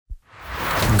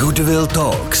Goodwill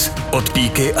Talks. Od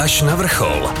píky až na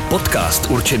vrchol.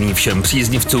 Podcast určený všem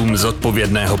příznivcům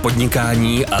zodpovědného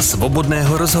podnikání a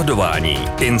svobodného rozhodování.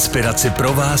 Inspiraci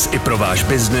pro vás i pro váš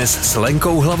biznes s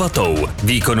Lenkou Hlavatou,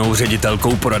 výkonnou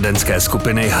ředitelkou poradenské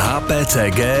skupiny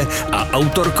HPCG a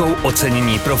autorkou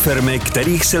ocenění pro firmy,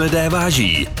 kterých si lidé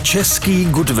váží. Český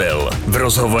Goodwill. V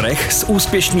rozhovorech s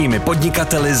úspěšnými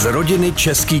podnikateli z rodiny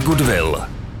Český Goodwill.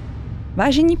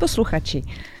 Vážení posluchači,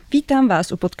 vítám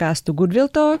vás u podcastu Goodwill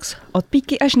Talks od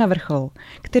píky až na vrchol,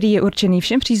 který je určený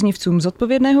všem příznivcům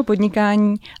zodpovědného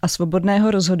podnikání a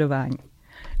svobodného rozhodování.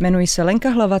 Jmenuji se Lenka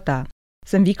Hlavatá.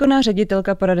 Jsem výkonná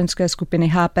ředitelka poradenské skupiny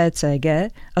HPCG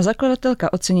a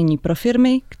zakladatelka ocenění pro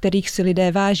firmy, kterých si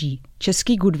lidé váží,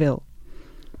 Český Goodwill.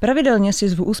 Pravidelně si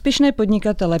zvu úspěšné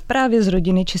podnikatele právě z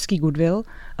rodiny Český Goodwill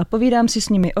a povídám si s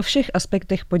nimi o všech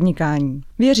aspektech podnikání.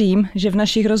 Věřím, že v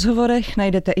našich rozhovorech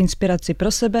najdete inspiraci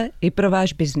pro sebe i pro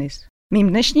váš biznis. Mým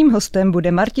dnešním hostem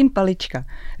bude Martin Palička,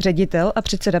 ředitel a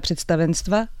předseda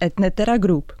představenstva Adnetera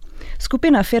Group.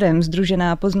 Skupina firem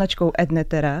sdružená pod značkou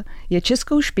Adnetera je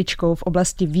českou špičkou v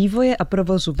oblasti vývoje a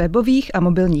provozu webových a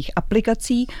mobilních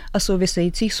aplikací a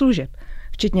souvisejících služeb,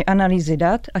 včetně analýzy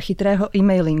dat a chytrého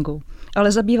e-mailingu,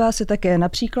 ale zabývá se také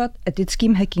například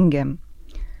etickým hackingem.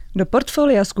 Do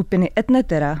portfolia skupiny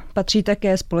Adnetera patří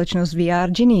také společnost VR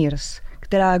Genius,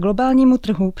 která globálnímu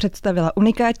trhu představila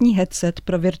unikátní headset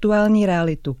pro virtuální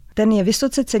realitu. Ten je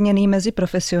vysoce ceněný mezi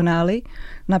profesionály,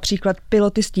 například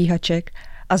piloty stíhaček,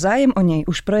 a zájem o něj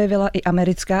už projevila i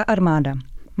americká armáda.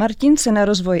 Martin se na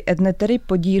rozvoji Adnetery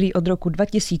podílí od roku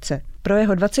 2000. Pro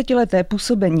jeho 20leté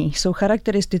působení jsou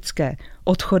charakteristické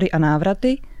odchody a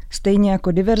návraty, stejně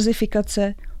jako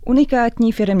diverzifikace,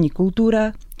 unikátní firemní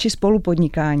kultura či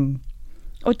spolupodnikání.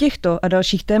 O těchto a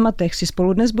dalších tématech si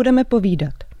spolu dnes budeme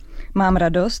povídat. Mám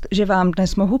radost, že vám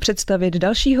dnes mohu představit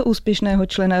dalšího úspěšného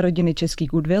člena rodiny Český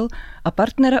Goodwill a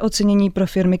partnera ocenění pro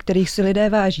firmy, kterých si lidé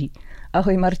váží.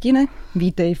 Ahoj Martine,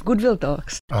 vítej v Goodwill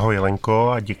Talks. Ahoj Lenko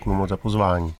a děkuji moc za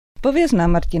pozvání. Pověz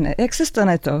nám, Martine, jak se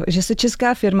stane to, že se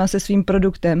česká firma se svým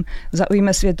produktem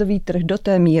zaujme světový trh do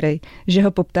té míry, že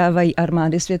ho poptávají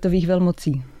armády světových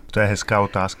velmocí? To je hezká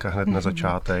otázka hned na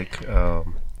začátek.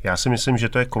 Já si myslím, že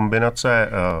to je kombinace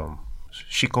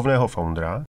šikovného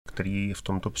foundera, který v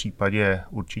tomto případě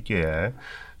určitě je,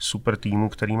 super týmu,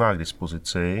 který má k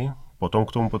dispozici. Potom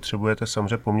k tomu potřebujete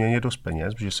samozřejmě poměrně dost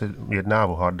peněz, protože se jedná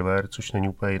o hardware, což není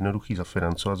úplně jednoduchý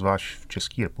zafinancovat, zvlášť v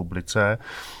České republice.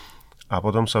 A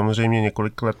potom samozřejmě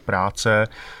několik let práce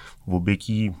v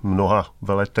obětí mnoha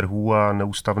veletrhů a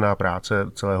neústavná práce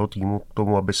celého týmu k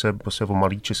tomu, aby se o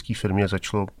malé české firmě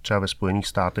začalo třeba ve Spojených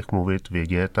státech mluvit,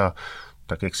 vědět a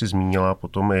tak, jak jsi zmínila,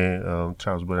 potom i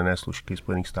třeba ozbrojené složky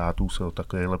Spojených států se o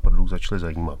takovýhle produkt začaly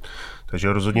zajímat.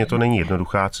 Takže rozhodně to není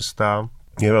jednoduchá cesta,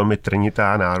 je velmi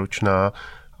trnitá, náročná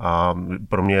a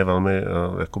pro mě je velmi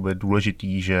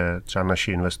důležitý, že třeba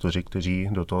naši investoři, kteří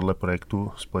do tohoto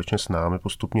projektu společně s námi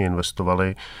postupně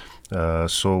investovali,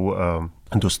 jsou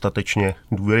dostatečně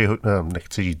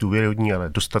důvěryhodní, ale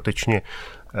dostatečně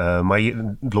mají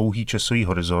dlouhý časový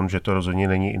horizont, že to rozhodně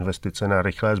není investice na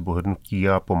rychlé zbohatnutí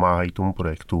a pomáhají tomu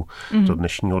projektu do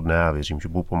dnešního dne a věřím, že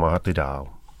budou pomáhat i dál.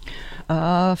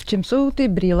 A v čem jsou ty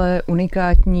brýle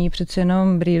unikátní? Přece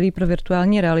jenom brýlí pro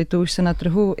virtuální realitu už se na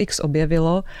trhu X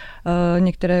objevilo.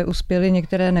 Některé uspěly,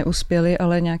 některé neuspěly,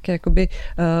 ale nějaké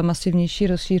masivnější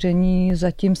rozšíření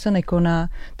zatím se nekoná.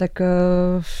 Tak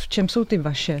v čem jsou ty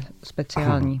vaše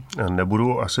speciální?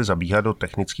 Nebudu asi zabíhat do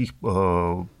technických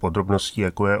podrobností,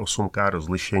 jako je 8K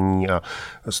rozlišení a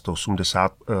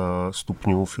 180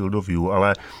 stupňů field of view,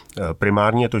 ale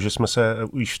primárně to, že jsme se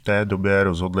už v té době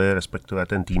rozhodli, respektive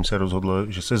ten tým se rozhodl,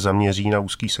 že se zaměří na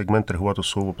úzký segment trhu a to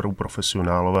jsou opravdu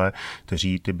profesionálové,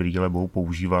 kteří ty brýle budou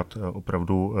používat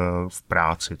opravdu v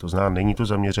práci. To znamená, není to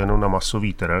zaměřeno na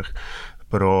masový trh,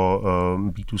 pro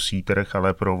B2C trh,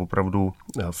 ale pro opravdu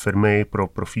firmy, pro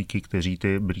profíky, kteří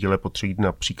ty brýle potřebují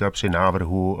například při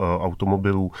návrhu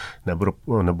automobilů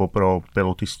nebo pro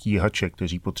piloty stíhaček,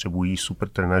 kteří potřebují super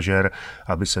trenažer,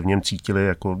 aby se v něm cítili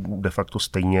jako de facto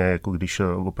stejně, jako když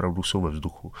opravdu jsou ve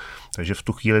vzduchu. Takže v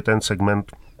tu chvíli ten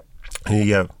segment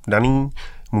je daný,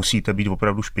 musíte být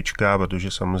opravdu špička,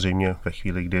 protože samozřejmě ve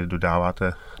chvíli, kdy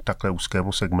dodáváte takhle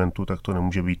úzkému segmentu, tak to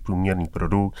nemůže být průměrný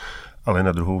produkt, ale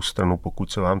na druhou stranu,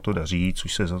 pokud se vám to daří,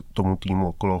 což se tomu týmu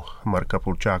okolo Marka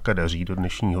Polčáka daří do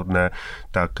dnešního dne,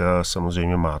 tak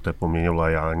samozřejmě máte poměrně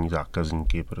loajální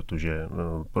zákazníky, protože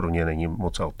pro ně není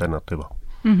moc alternativa.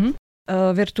 Mm-hmm.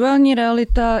 Virtuální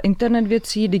realita, internet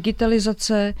věcí,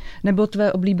 digitalizace nebo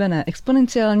tvé oblíbené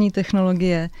exponenciální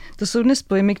technologie, to jsou dnes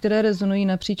pojmy, které rezonují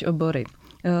napříč obory.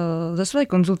 Ze své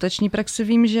konzultační praxe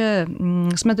vím, že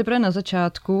jsme teprve na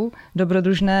začátku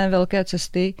dobrodružné velké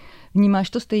cesty. Vnímáš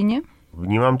to stejně?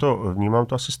 Vnímám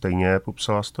to asi stejně,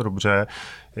 popsala jsi to dobře.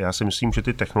 Já si myslím, že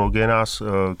ty technologie nás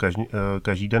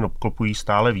každý den obklopují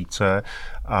stále více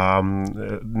a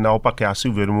naopak já si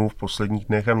uvědomuji v posledních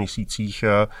dnech a měsících,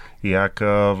 jak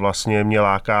vlastně mě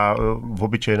láká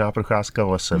obyčejná procházka v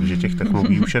lese, že těch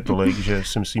technologií už je tolik, že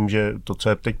si myslím, že to, co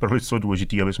je teď pro lidstvo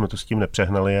důležité, aby jsme to s tím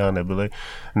nepřehnali a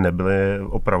nebyli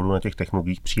opravdu na těch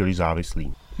technologiích příliš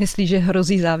závislí. Myslíš, že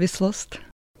hrozí závislost?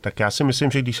 Tak já si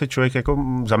myslím, že když se člověk jako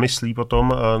zamyslí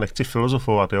potom, nechci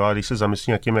filozofovat, jo, ale když se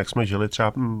zamyslí nad tím, jak jsme žili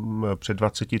třeba před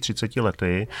 20-30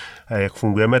 lety, jak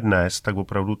fungujeme dnes, tak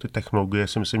opravdu ty technologie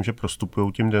si myslím, že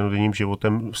prostupují tím dennodenním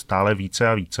životem stále více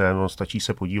a více. No, stačí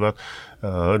se podívat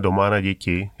doma na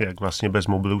děti, jak vlastně bez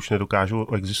mobilu už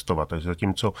nedokážou existovat. Takže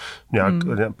zatímco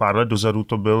pár let dozadu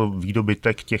to byl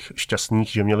výdobytek těch šťastných,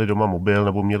 že měli doma mobil,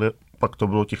 nebo pak to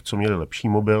bylo těch, co měli lepší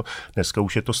mobil. Dneska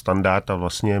už je to standard a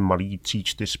vlastně malí 3,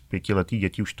 4, 5letý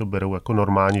děti už to berou jako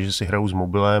normálně, že si hrajou s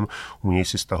mobilem, umějí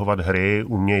si stahovat hry,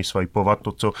 umějí swipeovat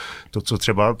to, co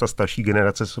třeba ta starší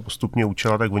generace se postupně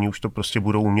učila, tak oni už to prostě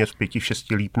budou umět v 5,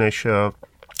 6 líp než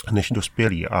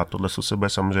dospělí. A tohle se bude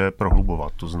samozřejmě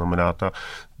prohlubovat. To znamená, ta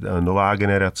nová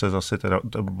generace zase teda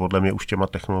podle mě už těma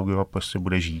technologiemi prostě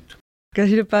bude žít.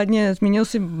 Každopádně zmínil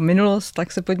jsi minulost,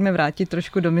 tak se pojďme vrátit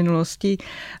trošku do minulosti.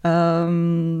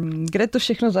 Kde to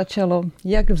všechno začalo?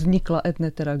 Jak vznikla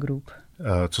Etnetera Group?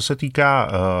 Co se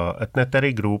týká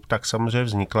Etnetery Group, tak samozřejmě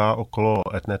vznikla okolo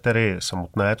Etnetery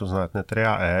samotné, to znamená Etnetery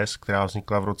AS, která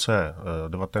vznikla v roce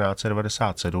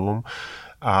 1997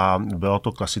 a bylo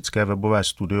to klasické webové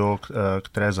studio,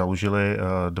 které založili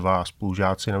dva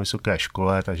spolužáci na vysoké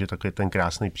škole, takže takový ten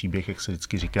krásný příběh, jak se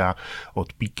vždycky říká,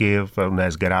 od píky,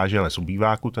 ne z garáže, ale z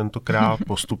obýváku tentokrát.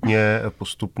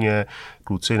 Postupně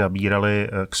kluci nabírali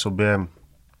k sobě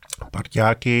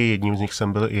parťáky, jedním z nich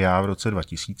jsem byl i já v roce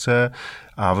 2000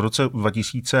 a v roce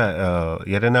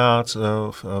 2011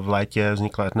 v létě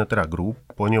vznikla Etnetera Group,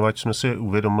 poněvadž jsme si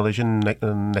uvědomili, že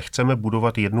nechceme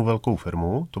budovat jednu velkou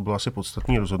firmu, to bylo asi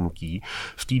podstatné rozhodnutí.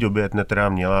 V té době Etnetera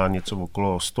měla něco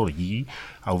okolo 100 lidí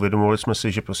a uvědomili jsme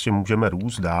si, že prostě můžeme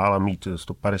růst dál a mít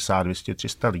 150, 200,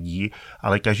 300 lidí,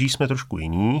 ale každý jsme trošku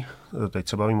jiný. Teď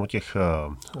se bavím o těch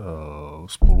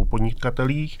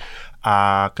spolupodnikatelích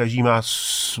a každý má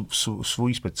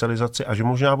svoji specializaci a že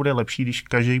možná bude lepší, když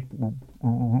každý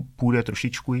půjde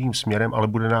trošičku jiným směrem, ale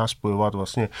bude nás spojovat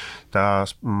vlastně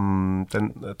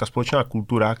ta společná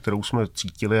kultura, kterou jsme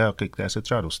cítili a ke které se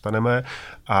třeba dostaneme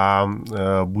a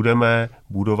budeme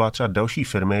budovat třeba další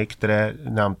firmy, které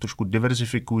nám trošku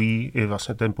diverzifikují i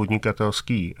vlastně ten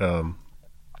podnikatelský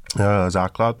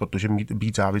základ, protože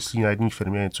být závislý na jedné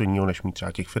firmě je něco jiného, než mít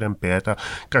třeba těch firm 5 a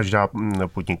každá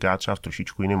podniká třeba v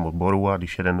trošičku jiném odboru a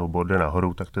když jeden obor jde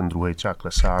nahoru, tak ten druhý třeba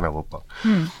klesá naopak.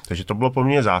 Takže to bylo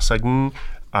poměrně zásadní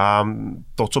a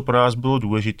to, co pro nás bylo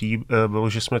důležité, bylo,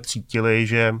 že jsme cítili,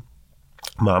 že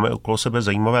máme okolo sebe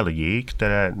zajímavé lidi,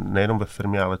 které nejenom ve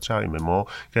firmě, ale třeba i mimo,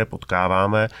 které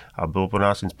potkáváme a bylo pro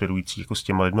nás inspirující jako s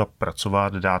těma lidma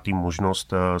pracovat, dát jim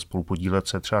možnost spolupodílet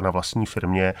se třeba na vlastní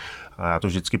firmě. A já to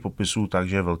vždycky popisuju tak,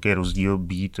 že je velký rozdíl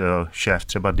být šéf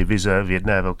třeba divize v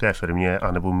jedné velké firmě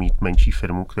anebo mít menší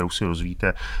firmu, kterou si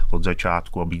rozvíjíte od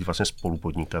začátku a být vlastně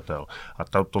spolupodnikatel.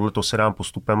 A tohle se nám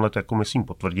postupem let, jako myslím,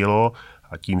 potvrdilo.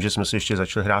 A tím, že jsme si ještě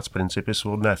začali hrát s principy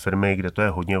svobodné firmy, kde to je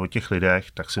hodně o těch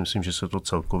lidech, tak si myslím, že se to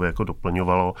celkově jako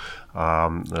doplňovalo a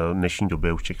v dnešní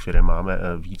době už těch firm máme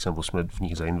víc, nebo jsme v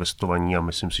nich zainvestovaní a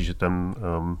myslím si, že ten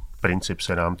princip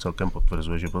se nám celkem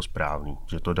potvrzuje, že byl správný,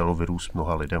 že to dalo vyrůst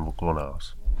mnoha lidem okolo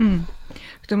nás.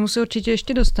 K tomu se určitě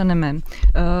ještě dostaneme.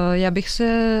 Já bych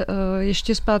se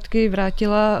ještě zpátky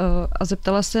vrátila a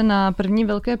zeptala se na první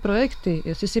velké projekty.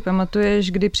 Jestli si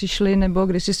pamatuješ, kdy přišli, nebo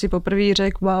kdy jsi si poprvé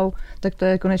řekl, wow, tak to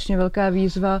je konečně velká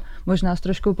výzva, možná s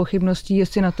troškou pochybností,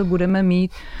 jestli na to budeme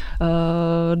mít.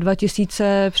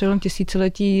 2000, přelom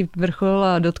tisíciletí vrchol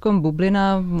a dotcom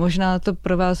bublina, možná to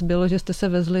pro vás bylo, že jste se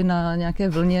vezli na nějaké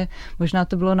vlně, možná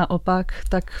to bylo naopak,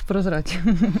 tak prozrať.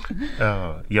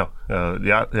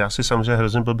 Já si samozřejmě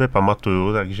hrozně blbě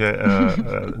pamatuju, takže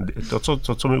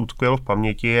to, co mi utkvělo v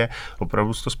paměti, je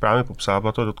opravdu to správně popsala,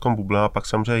 byla to dotcom bublina a pak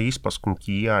samozřejmě její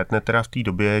splasknutí a Etnetera v té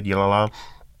době dělala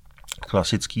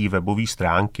klasické webové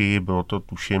stránky, bylo to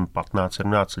tuším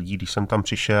 15-17 lidí, když jsem tam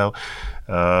přišel,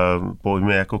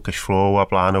 pojmy jako cashflow a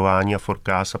plánování a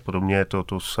forecast a podobně,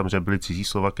 to samozřejmě byly cizí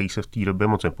slova, které se v té době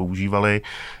moc nepoužívaly.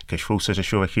 Cashflow se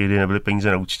řešilo ve chvíli, kdy nebyly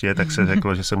peníze na účtě, tak se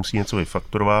řeklo, že se musí něco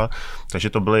vyfakturovat. Takže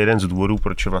to byl jeden z důvodů,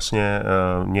 proč vlastně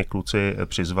mě kluci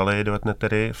přizvali do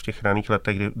Etnetery v těch raných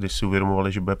letech, kdy si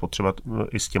uvědomovali, že bude potřeba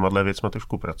i s těma věcmi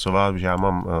trošku pracovat, že já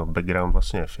mám background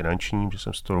vlastně finanční, že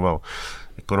jsem studoval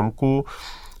ekonomku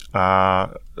a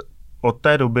od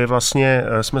té doby vlastně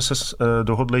jsme se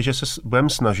dohodli, že se budeme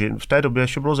snažit. V té době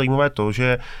ještě bylo zajímavé to,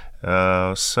 že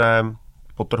se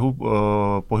po trhu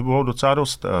pohybovalo docela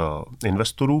dost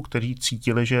investorů, kteří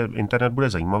cítili, že internet bude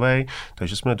zajímavý,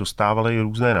 takže jsme dostávali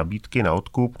různé nabídky na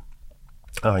odkup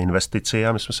a investici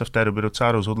a my jsme se v té době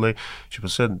docela rozhodli, že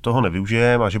prostě toho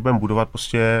nevyužijeme a že budeme budovat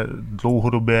prostě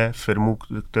dlouhodobě firmu,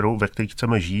 ve které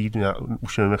chceme žít,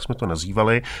 už nevím, jak jsme to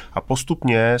nazývali, a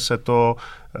postupně se to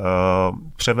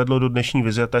převedlo do dnešní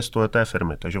vize té 100leté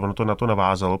firmy. Takže ono to na to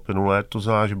navázalo plynule, to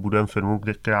znamená, že budeme firmu,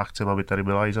 která chceme, aby tady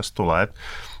byla i za 100 let.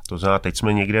 To znamená, teď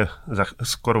jsme někde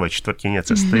skoro ve čtvrtině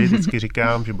cesty, vždycky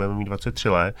říkám, že budeme mít 23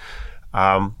 let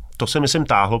a to se, myslím,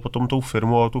 táhlo potom tou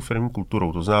firmou a tou firmní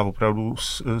kulturou. To znamená, opravdu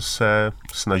se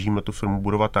snažíme tu firmu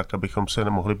budovat tak, abychom se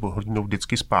nemohli pohlídnout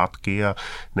vždycky zpátky a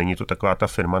není to taková ta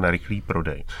firma na rychlý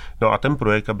prodej. No a ten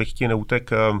projekt, abych ti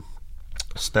neutekl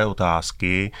z té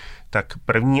otázky, tak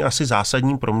první asi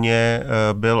zásadní pro mě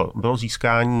bylo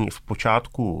získání v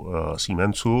počátku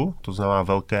Siemensu, to znamená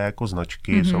velké jako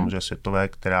značky, samozřejmě světové,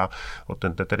 která od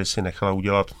Etnetery si nechala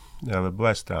udělat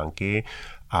webové stránky.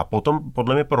 A potom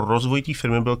podle mě pro rozvoj té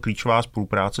firmy byl klíčová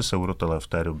spolupráce s Eurotelem v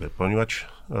té době, poněvadž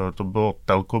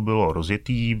telko bylo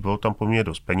rozjetý, bylo tam poměrně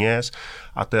dost peněz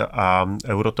a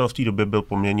Eurotel v té době byl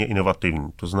poměrně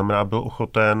inovativní. To znamená, byl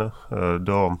ochoten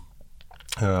do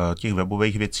těch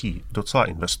webových věcí docela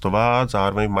investovat,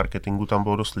 zároveň v marketingu tam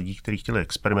bylo dost lidí, kteří chtěli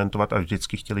experimentovat a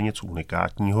vždycky chtěli něco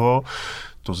unikátního.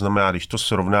 To znamená, když to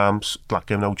srovnám s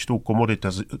tlakem na určitou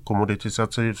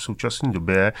komoditizaci v současné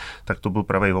době, tak to byl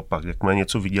pravý opak. Jakmile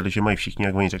něco viděli, že mají všichni,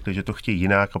 jak oni řekli, že to chtějí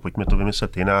jinak a pojďme to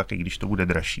vymyslet jinak, i když to bude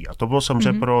dražší. A to bylo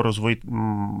samozřejmě pro rozvoj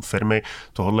firmy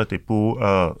tohohle typu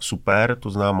super, to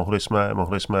znamená,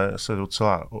 mohli jsme se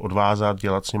docela odvázat,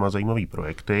 dělat s nima zajímavé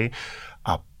projekty.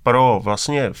 A pro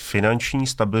vlastně finanční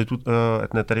stabilitu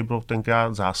Etnetery bylo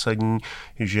tenkrát zásadní,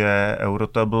 že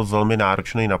Eurotel byl velmi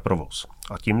náročný na provoz.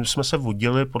 A tím jsme se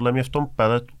vodili podle mě v tom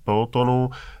pelotonu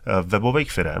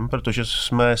webových firm, protože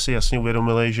jsme si jasně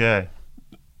uvědomili, že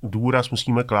důraz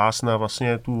musíme klást na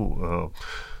vlastně tu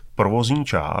provozní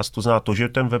část, to znamená to, že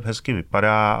ten web hezky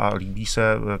vypadá a líbí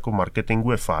se jako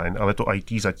marketingu je fajn, ale to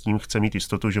IT zatím chce mít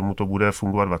jistotu, že mu to bude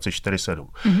fungovat 24/7.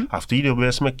 A v té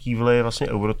době jsme kývli vlastně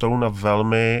Eurotelu na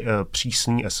velmi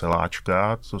přísný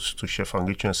SLAčka, což je v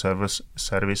angličtině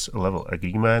Service Level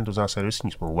Agreement, to znamená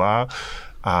servisní smlouva.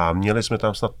 A měli jsme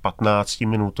tam snad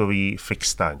 15-minutový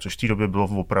fixed time, což v té době bylo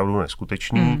opravdu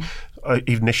neskutečný.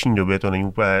 I v dnešní době to není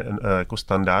úplně jako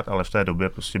standard, ale v té době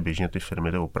prostě běžně ty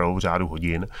firmy jdou opravdu v řádu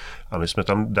hodin. A my jsme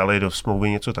tam dali do smlouvy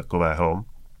něco takového.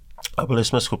 A byli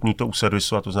jsme schopni to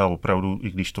uservisovat, to znamená opravdu,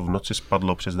 i když to v noci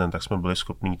spadlo přes den, tak jsme byli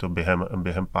schopni to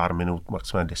během pár minut,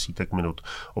 maximálně desítek minut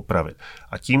opravit.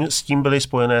 A s tím byly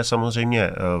spojené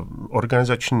samozřejmě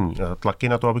organizační tlaky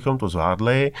na to, abychom to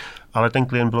zvládli, ale ten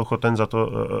klient byl ochoten za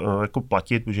to jako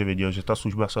platit, protože věděl, že ta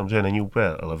služba samozřejmě není úplně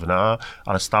levná,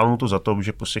 ale stálo mu to za to,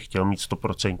 že prostě chtěl mít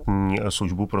 100%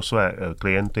 službu pro své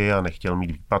klienty a nechtěl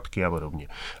mít výpadky a podobně.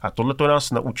 A tohle to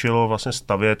nás naučilo vlastně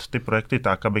stavět ty projekty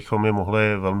tak, abychom je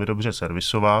mohli velmi dobře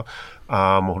servisovat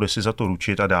a mohli si za to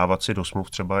ručit a dávat si do smluv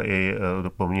třeba i do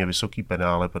poměrně vysoký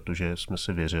penále, protože jsme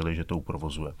si věřili, že to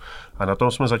uprovozuje. A na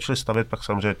tom jsme začali stavět pak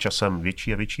samozřejmě časem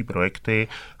větší a větší projekty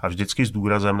a vždycky s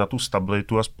důrazem na tu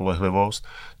stabilitu a spolehlivost.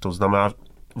 To znamená,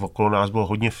 okolo nás bylo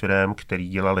hodně firem, který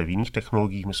dělali v jiných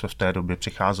technologiích. My jsme v té době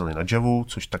přicházeli na Javu,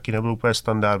 což taky nebyl úplně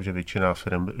standard, že většina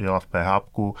firm dělala v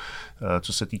PHP,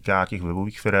 co se týká těch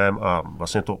webových firm a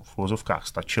vlastně to v uvozovkách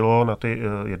stačilo na ty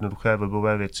jednoduché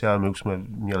webové věci, ale my už jsme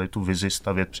měli tu vizi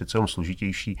stavět přece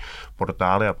složitější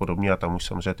portály a podobně a tam už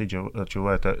samozřejmě ty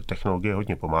Javové technologie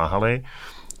hodně pomáhaly.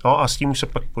 No a s tím už se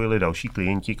pak pojili další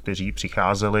klienti, kteří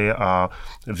přicházeli a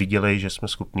viděli, že jsme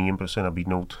schopni jim prostě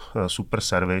nabídnout super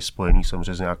servis spojený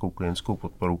samozřejmě s nějakou klientskou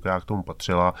podporou, která k tomu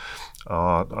patřila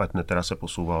a Etnetera se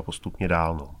posouvala postupně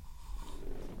dál. No.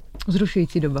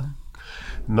 Vzrušující doba.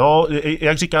 No,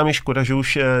 jak říkám, je škoda, že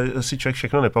už si člověk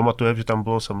všechno nepamatuje, že tam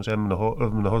bylo samozřejmě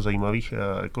mnoho zajímavých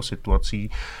jako situací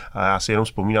a já si jenom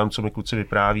vzpomínám, co mi kluci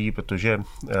vypráví, protože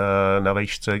na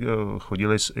vejšce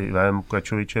chodili s Ivem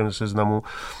Kačovičem ze Seznamu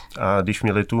a když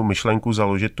měli tu myšlenku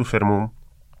založit tu firmu,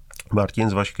 Martin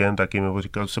s Vaškem taky mi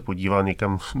říkal, že se podíval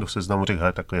někam do seznamu, řekl,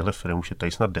 hele, takovýhle firm už je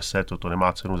tady snad 10, to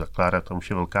nemá cenu zakládat, tam už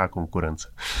je velká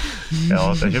konkurence.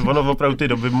 Jo, takže ono opravdu ty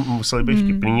doby musely být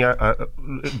vtipný a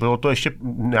bylo to ještě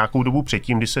nějakou dobu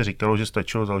předtím, kdy se říkalo, že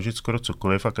stačilo založit skoro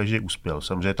cokoliv a každý uspěl.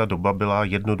 Samozřejmě ta doba byla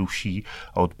jednodušší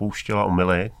a odpouštěla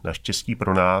omyly, naštěstí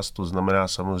pro nás, to znamená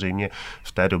samozřejmě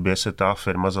v té době se ta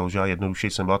firma založila jednodušší,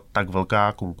 jsem byla tak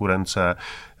velká konkurence,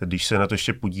 když se na to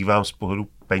ještě podívám z pohledu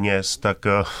peněz, tak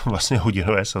vlastně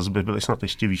hodinové sazby byly snad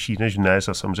ještě vyšší než dnes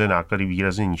a samozřejmě náklady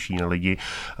výrazně nižší na lidi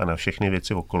a na všechny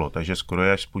věci okolo. Takže skoro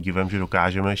je až s podívem, že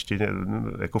dokážeme ještě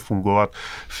jako fungovat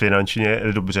finančně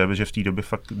dobře, protože v té době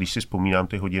fakt, když si vzpomínám,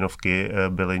 ty hodinovky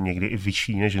byly někdy i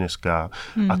vyšší než dneska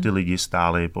a ty lidi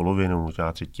stáli polovinu,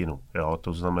 možná třetinu. Jo,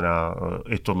 to znamená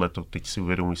i tohleto, teď si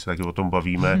uvědomuji, že se taky o tom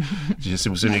bavíme, že si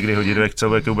musím někdy hodinovek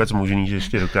celé jako vůbec možný, že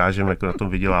ještě dokážeme jako na tom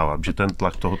vydělávat. Že ten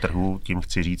tlak toho trhu, tím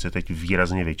chci říct, je teď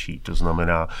výrazně větší. To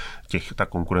znamená, ta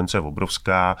konkurence je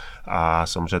obrovská a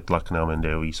samozřejmě tlak na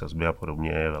Mendeový sazby a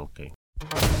podobně je velký.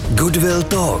 Goodwill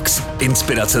Talks.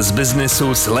 Inspirace z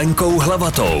biznesu s Lenkou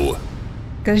Hlavatou.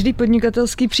 Každý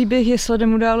podnikatelský příběh je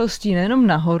sledem událostí nejenom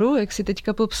nahoru, jak si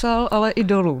teďka popsal, ale i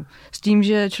dolů. S tím,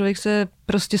 že člověk se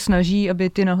prostě snaží, aby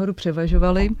ty nahoru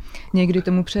převažovaly. Někdy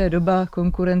tomu přeje doba,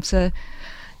 konkurence,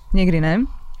 někdy ne.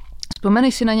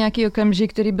 Vzpomeneš si na nějaký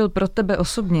okamžik, který byl pro tebe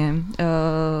osobně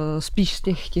spíš z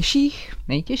těch těžších,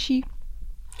 nejtěžších?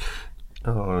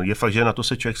 Je fakt, že na to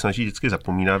se člověk snaží vždycky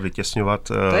zapomínat,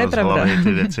 vytěsňovat z hlavy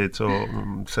ty věci, co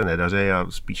se nedaří a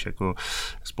spíš jako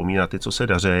vzpomínat ty, co se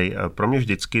daří. Pro mě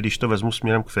vždycky, když to vezmu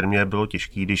směrem k firmě, bylo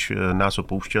těžké, když nás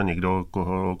opouštěl někdo,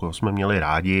 koho jsme měli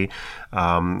rádi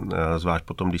a zvlášť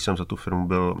potom, když jsem za tu firmu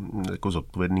byl jako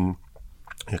zodpovědný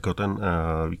jako ten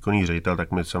výkonný ředitel,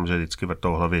 tak mi samozřejmě vždycky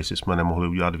vrtou hlavy, jestli jsme nemohli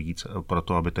udělat víc pro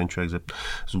to, aby ten člověk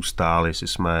zůstal,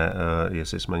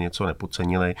 jestli jsme něco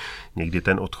nepodcenili. Někdy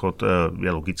ten odchod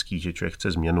je logický, že člověk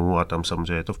chce změnu a tam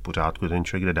samozřejmě je to v pořádku, ten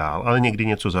člověk jde dál, ale někdy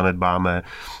něco zanedbáme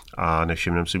a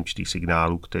nevšimneme si určitých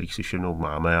signálů, kterých si všimnout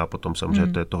máme a potom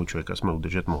samozřejmě toho člověka jsme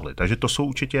udržet mohli. Takže to jsou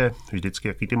určitě vždycky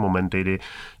jaký ty momenty, kdy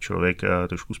člověk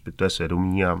trošku zpytuje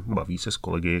svědomí a baví se s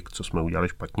kolegy, co jsme udělali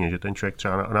špatně, že ten člověk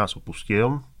třeba nás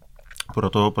opustil.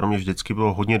 Proto pro mě vždycky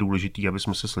bylo hodně důležité, aby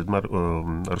jsme se s lidmi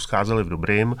rozcházeli v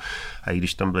dobrým a i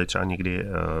když tam byly třeba někdy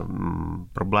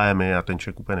problémy a ten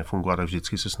člověk úplně nefungoval, tak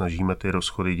vždycky se snažíme ty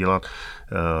rozchody dělat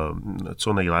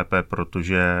co nejlépe,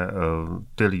 protože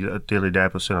ty lidé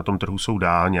prostě na tom trhu jsou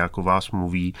dál, nějak o vás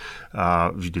mluví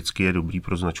a vždycky je dobrý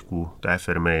pro značku té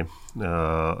firmy,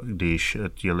 když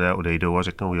ti lidé odejdou a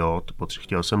řeknou, jo,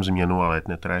 chtěl jsem změnu, ale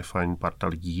teda je fajn parta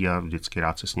lidí a vždycky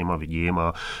rád se s nima vidím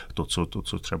a to,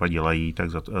 co třeba dělají, tak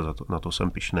na to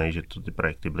jsem pyšnej, že ty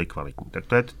projekty byly kvalitní. Tak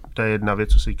to je jedna věc,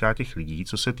 co se týká těch lidí.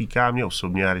 Co se týká mě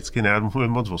osobně, já vždycky nerad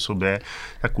mluvím moc o sobě,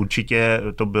 tak určitě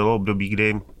to bylo období,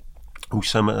 kdy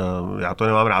už já to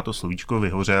nemám rád, to slovíčko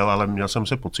vyhořel, ale měl jsem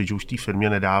se pocit, že už té firmě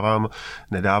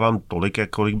nedávám tolik,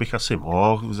 kolik bych asi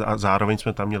mohl. Zároveň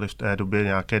jsme tam měli v té době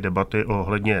nějaké debaty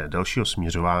ohledně dalšího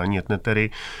směřování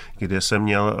etnetery, kde jsem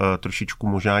měl trošičku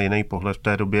možná jiný pohled v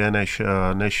té době,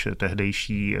 než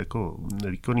tehdejší jako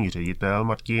výkonný ředitel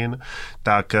Martin,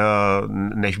 tak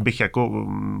než bych jako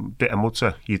ty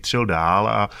emoce jitřil dál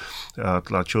a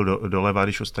tlačil doleva,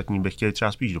 když ostatní by chtěli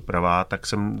třeba spíš doprava,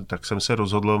 tak jsem se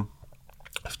rozhodl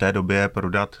v té době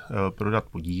prodat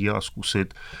podíl a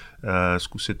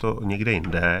zkusit to někde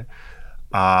jinde.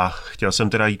 A chtěl jsem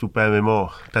teda jít úplně mimo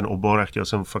ten obor a chtěl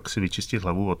jsem fakt si vyčistit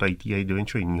hlavu od IT a jít do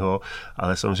něčeho jiného,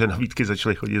 ale samozřejmě nabídky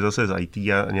začaly chodit zase z IT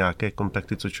a nějaké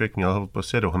kontakty, co člověk měl,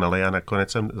 prostě dohnaly a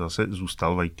nakonec jsem zase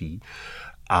zůstal v IT.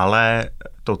 Ale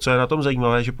to, co je na tom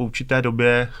zajímavé, že po určité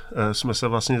době jsme se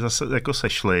vlastně zase jako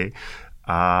sešli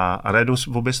a najednou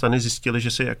v obě strany zjistili,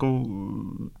 že si jako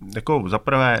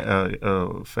zaprvé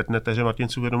v etneteře Martin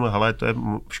si uvědomil, hele, to je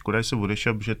škoda, že se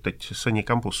odešel, že teď se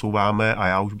někam posouváme a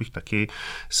já už bych taky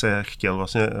se chtěl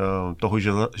vlastně toho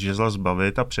žezla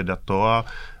zbavit a předat to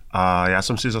a já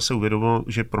jsem si zase uvědomil,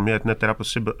 že pro mě etnetera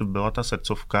prostě byla ta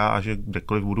srdcovka a že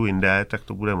kdekoliv budu jinde, tak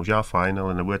to bude možná fajn,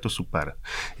 ale nebude to super,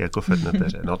 jako v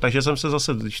etneteře. No, takže jsem se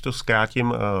zase, když to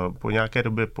zkrátím, po nějaké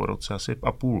době, po roce asi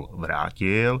a půl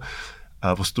vrátil,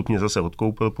 a postupně zase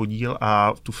odkoupil podíl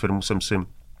a tu firmu jsem si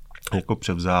jako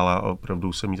převzal a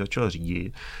opravdu jsem ji začal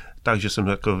řídit. Takže jsem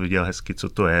jako viděl hezky, co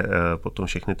to je, potom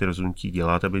všechny ty rozhodnutí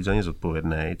dělat a být za ně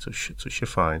zodpovědný, což je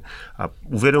fajn. A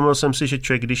uvědomil jsem si, že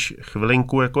člověk, když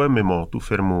chvilinku jako je mimo tu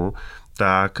firmu,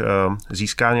 tak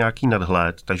získá nějaký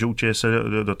nadhled, takže určitě se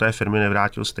do té firmy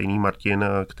nevrátil stejný Martin,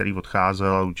 který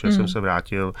odcházel, a určitě jsem se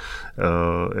vrátil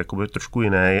jakoby trošku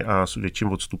jiný a s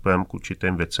větším odstupem k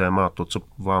určitým věcem, a to, co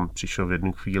vám přišlo v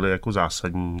jednu chvíli jako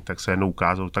zásadní, tak se jednou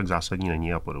ukázalo, tak zásadní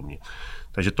není a podobně.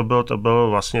 Takže to byl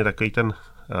vlastně takový ten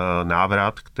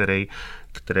návrat,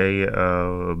 který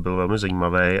byl velmi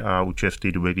zajímavý, a určitě v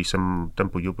té době, když jsem ten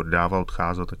podíl prodával,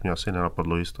 odcházel, tak mě asi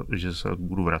nenapadlo, že se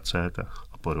budu vracet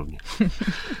a podobně.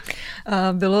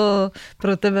 A bylo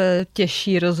pro tebe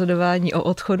těžší rozhodování o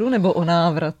odchodu nebo o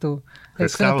návratu? Jak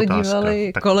se na to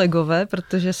dívali kolegové,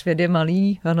 protože svět je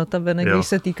malý a notabene, když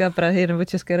se týká Prahy nebo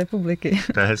České republiky.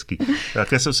 To je hezký.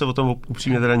 Také jsem se o tom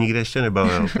upřímně teda nikdy ještě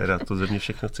nebavil, teda to ze mě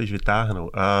všechno chceš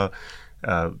vytáhnout.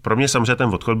 Pro mě samozřejmě ten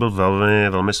odchod byl velmi,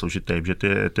 velmi složitý,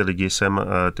 protože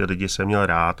ty lidi jsem měl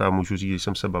rád, a můžu říct, že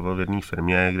jsem se bavil v jedné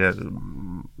firmě, kde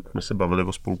jsme se bavili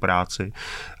o spolupráci,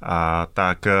 a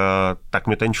tak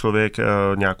mi ten člověk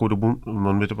nějakou dobu,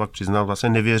 on mi to pak přiznal, vlastně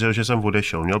nevěřil, že jsem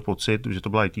odešel. Měl pocit, že to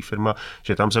byla IT firma,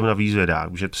 že tam jsem na výzvědách,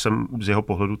 že jsem z jeho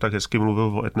pohledu tak hezky mluvil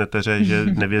o Etneteře, že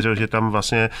nevěřil, že tam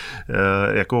vlastně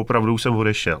jako opravdu jsem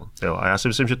odešel. Jo, a já si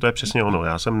myslím, že to je přesně ono.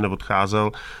 Já jsem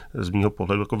neodcházel z mýho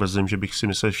pohledu jako vezem, že bych si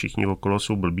myslel, že všichni okolo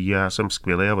jsou blbí a já jsem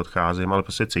skvělý a odcházím, ale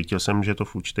prostě cítil jsem, že to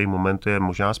v určitý moment je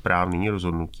možná správný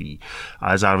rozhodnutí,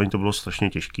 ale zároveň to bylo strašně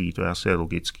těžký, to je asi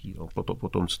logický, po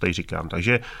tom, co tady říkám.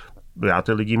 Takže já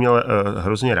ty lidi měl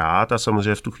hrozně rád, a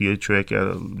samozřejmě v tu chvíli člověk,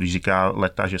 když říká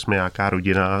leta, že jsme nějaká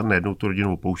rodina, najednou tu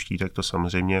rodinu opouští, tak to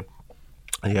samozřejmě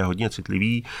je hodně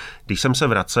citlivý. Když jsem se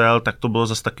vracel, tak to bylo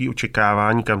zase takový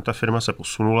očekávání, kam ta firma se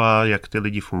posunula, jak ty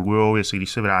lidi fungují, jestli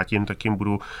když se vrátím, tak jim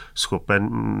budu schopen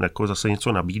jako zase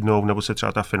něco nabídnout, nebo se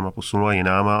třeba ta firma posunula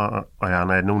jinam a já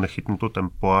najednou nechytnu to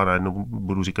tempo a najednou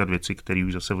budu říkat věci, které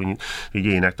už zase oni vidí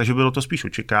jinak. Takže bylo to spíš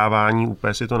očekávání,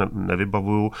 úplně si to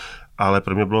nevybavuju, ale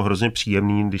pro mě bylo hrozně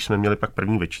příjemný, když jsme měli pak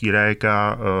první večírek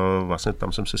a vlastně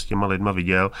tam jsem se s těma lidma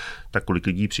viděl, tak kolik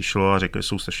lidí přišlo a řekli, že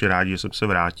jsou strašně rádi, že jsem se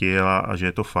vrátil a že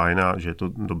je to fajn a že je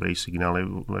to dobrý signál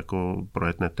jako pro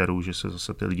Etneteru, že se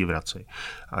zase ty lidi vracejí.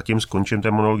 A tím skončím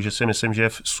ten monolog, že si myslím, že je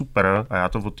super, a já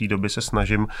to od té doby se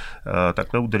snažím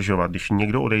takhle udržovat, když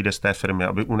někdo odejde z té firmy,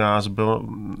 aby u nás byl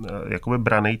jakoby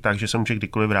branej tak, že se může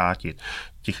kdykoliv vrátit.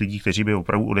 Těch lidí, kteří by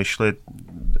opravdu odešli,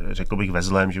 řekl bych ve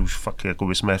zlém, že už fakt jako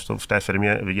by jsme v té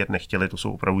firmě vidět nechtěli, to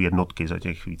jsou opravdu jednotky za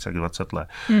těch více jak 20 let.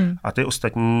 A ty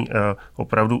ostatní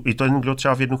opravdu, i ten, kdo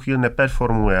třeba v jednu chvíli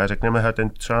neperformuje, řekneme, ten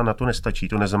třeba na to nestačí,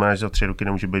 to neznamená, že za 3 roky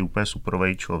nemůže být úplně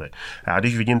superový člověk. A já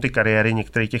když vidím ty kariéry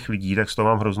některých těch lidí, tak z toho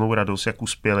mám hroznou radost, jak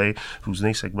uspěli v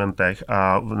různých segmentech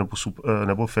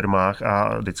nebo firmách,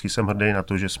 a vždycky jsem hrdý na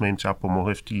to, že jsme jim třeba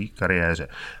pomohli v té kariéře.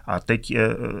 A teď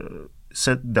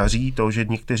se daří to, že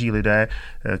někteří lidé,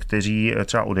 kteří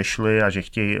třeba odešli a že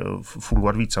chtějí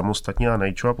fungovat víc samostatně a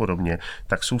nejčo a podobně,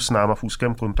 tak jsou s náma v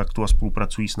úzkém kontaktu a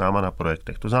spolupracují s náma na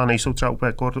projektech. To znamená, nejsou třeba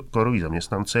úplně koroví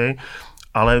zaměstnanci,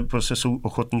 ale prostě jsou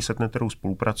ochotní s Etneterou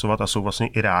spolupracovat a jsou vlastně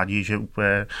i rádi, že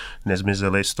úplně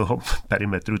nezmizeli z toho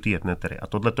perimetru té Etnetery. A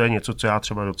tohle to je něco, co já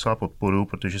třeba docela podporuji,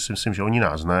 protože si myslím, že oni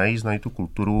nás znají tu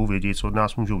kulturu, vědí, co od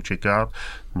nás můžou čekat.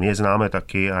 My je známe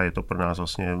taky a je to pro nás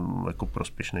vlastně jako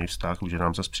prospěšný vztah, že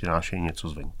nám zase přinášejí něco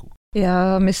zvenku.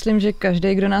 Já myslím, že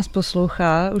každý, kdo nás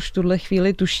poslouchá, už v tuhle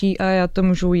chvíli tuší, a já to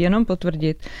můžu jenom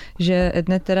potvrdit, že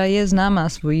Etnetera je známá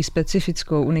svojí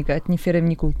specifickou unikátní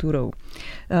firemní kulturou.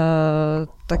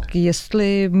 Tak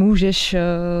jestli můžeš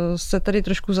se tady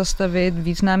trošku zastavit,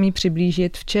 víc nám ji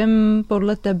přiblížit, v čem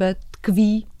podle tebe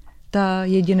tkví ta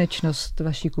jedinečnost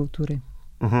vaší kultury?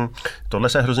 Tohle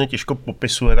se hrozně těžko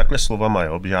popisuje takhle slovama.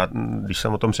 Jo? Když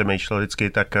jsem o tom přemýšlel vždycky,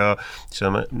 tak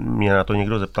jsem mě na to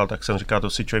někdo zeptal, tak jsem říkal, to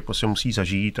si člověk prostě musí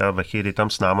zažít, a ve chvíli, kdy tam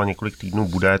s náma několik týdnů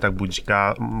bude, tak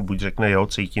buď řekne, jo,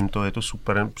 cítím to, je to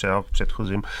super, třeba v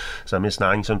předchozím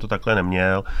zaměstnání jsem to takhle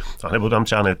neměl, anebo tam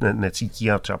třeba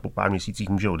necítí a třeba po pár měsících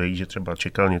může odejít, že třeba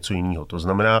čekal něco jiného. To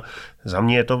znamená, za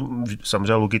mě je to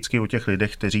samozřejmě logicky o těch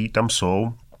lidech, kteří tam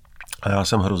jsou. A já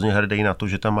jsem hrozně hrdý na to,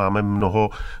 že tam máme mnoho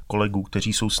kolegů,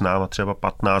 kteří jsou s náma třeba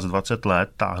 15-20 let,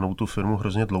 táhnou tu firmu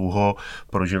hrozně dlouho,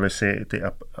 prožili si ty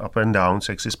up and downs,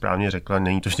 jak si správně řekla,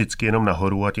 není to vždycky jenom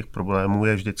nahoru a těch problémů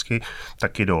je vždycky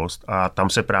taky dost. A tam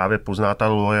se právě pozná ta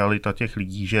lojalita těch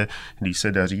lidí, že když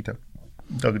se daří,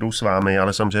 tak jdou s vámi,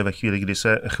 ale samozřejmě ve chvíli, kdy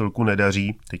se chvilku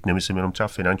nedaří, teď nemyslím jenom třeba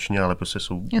finančně, ale prostě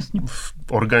jsou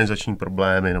organizační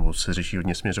problémy nebo se řeší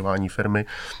hodně směřování firmy,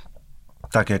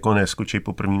 tak jako neskočí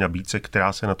po první nabídce,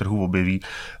 která se na trhu objeví,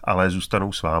 ale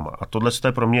zůstanou s váma. A tohle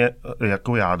je pro mě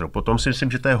jako jádro. Potom si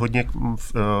myslím, že to je hodně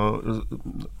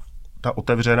ta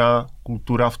otevřená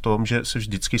kultura v tom, že se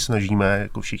vždycky snažíme,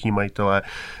 jako všichni majitelé,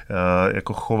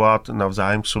 jako chovat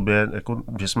navzájem k sobě, jako,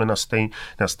 že jsme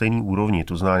na stejný úrovni,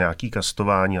 to zná nějaký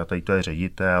kastování a tady to je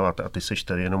ředitel a ty seš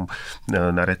tady jenom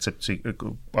na recepci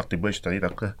a ty budeš tady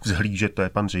takhle vzhlížet, to je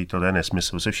pan ředitel, to je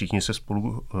nesmysl, se všichni se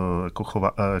spolu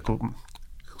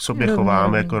sobě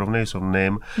chováme jako rovnej s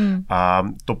rovným a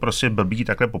to prostě blbý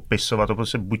takhle popisovat, to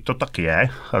prostě buď to tak je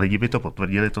a lidi by to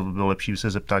potvrdili, to by bylo lepší se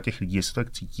zeptat těch lidí, jestli to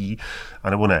tak cítí,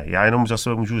 anebo ne. Já jenom za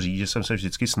sebe můžu říct, že jsem se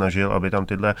vždycky snažil, aby tam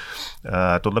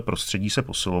tohle prostředí se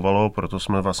posilovalo, proto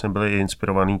jsme vlastně byli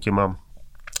inspirovaní těma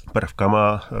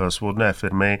prvkama svobodné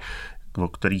firmy, o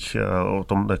kterých o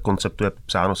tom konceptu je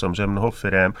psáno samozřejmě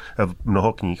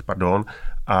mnoho knih,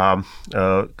 a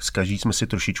z každý jsme si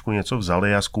trošičku něco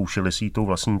vzali a zkoušeli si tou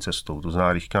vlastní cestou. To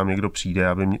znamená, když k nám někdo přijde,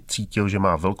 aby cítil, že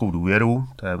má velkou důvěru,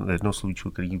 to je jedno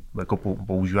slovíčko, který jako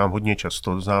používám hodně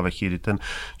často, to znamená, ve chvíli, kdy ten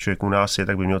člověk u nás je,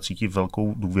 tak by měl cítit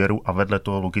velkou důvěru a vedle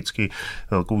toho logicky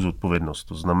velkou zodpovědnost.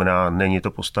 To znamená, není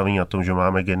to postavení na tom, že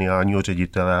máme geniálního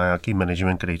ředitele a nějaký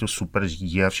management, který to super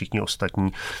řídí a všichni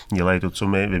ostatní dělají to, co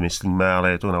my vymyslíme,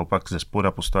 ale je to naopak ze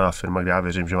spoda postavená firma, kde já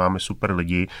věřím, že máme super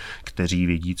lidi, kteří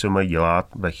vědí, co mají dělat.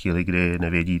 Ve chvíli, kdy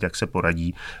nevědí, tak se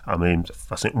poradí a my jim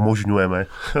vlastně umožňujeme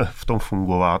v tom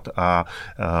fungovat a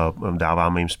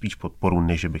dáváme jim spíš podporu,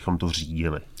 než bychom to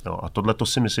řídili. No, a tohle to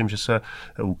si myslím, že se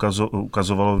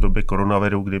ukazovalo v době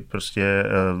koronaviru, kdy prostě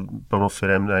plno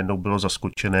firem najednou bylo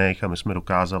zaskočených a my jsme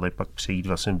dokázali pak přejít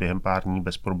vlastně během pár dní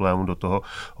bez problémů do toho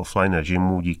offline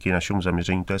režimu. Díky našemu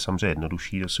zaměření to je samozřejmě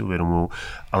jednodušší, to si uvědomuji,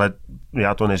 ale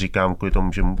já to neříkám kvůli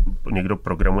tomu, že někdo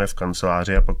programuje v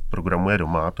kanceláři a pak programuje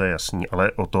doma, to je jasný,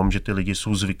 ale o tom, že ty lidi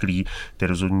jsou zvyklí ty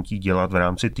rozhodnutí dělat v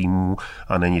rámci týmu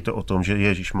a není to o tom, že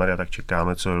ježišmarja, tak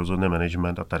čekáme, co rozhodne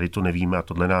management a tady to nevíme a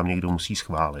tohle nám někdo musí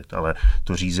schválit, ale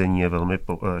to řízení je velmi,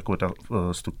 jako ta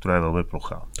struktura je velmi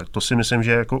plochá. Tak to si myslím,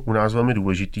 že je jako u nás velmi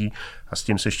důležitý a s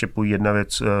tím se ještě pojí jedna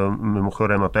věc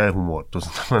mimochodem a to je humor. To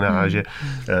znamená, že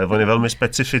on je velmi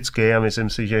specifický a myslím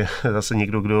si, že zase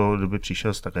někdo, kdo by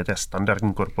přišel z takové té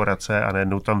standardní korporace a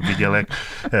najednou tam viděl, jak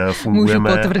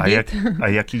fungujeme a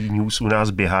jaký news u nás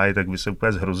běhají, tak by se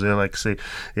úplně zhrozil,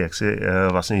 jak si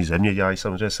vlastně země dělají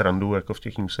samozřejmě srandu, jako v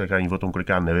těch newsech, ani o tom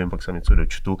kolikrát nevím, pak jsem něco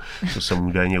dočtu, co jsem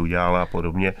údajně udělala a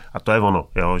podobně. A to je ono,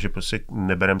 jo, že prostě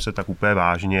nebereme se tak úplně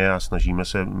vážně a snažíme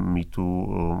se mít tu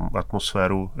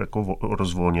atmosféru jako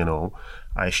rozvolněnou.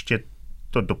 A ještě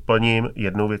to doplním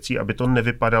jednou věcí, aby to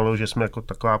nevypadalo, že jsme jako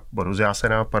taková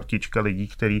rozjásená partička lidí,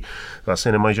 kteří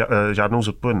vlastně nemají žádnou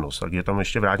zodpovědnost. Takže tam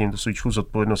ještě vrátím to slovíčku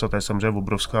zodpovědnost a to je samozřejmě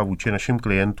obrovská vůči našim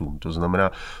klientům. To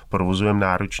znamená, provozujeme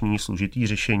náročný, složitý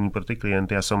řešení pro ty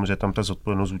klienty a samozřejmě tam ta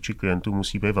zodpovědnost vůči klientům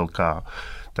musí být velká.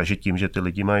 Takže tím, že ty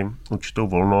lidi mají určitou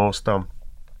volnost a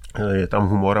je tam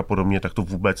humor a podobně, tak to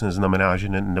vůbec neznamená, že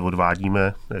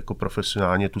neodvádíme jako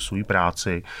profesionálně tu svou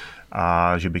práci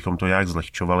a že bychom to nějak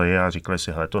zlehčovali a říkali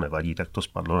si, hele, to nevadí, tak to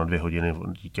spadlo na 2 hodiny,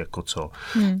 dítě jako co.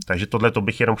 Takže tohle to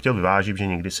bych jenom chtěl vyvážit, že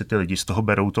někdy si ty lidi z toho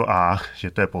berou to A,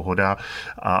 že to je pohoda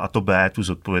a to B, tu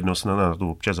zodpovědnost na to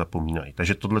občas zapomínají.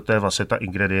 Takže tohle je vlastně ta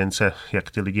ingredience,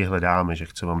 jak ty lidi hledáme, že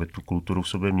chceme, aby tu kulturu v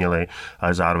sobě měli,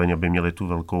 ale zároveň, aby měli tu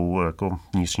velkou jako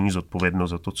vnitřní zodpovědnost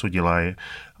za to, co dělají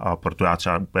a proto já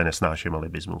třeba úplně nesnáším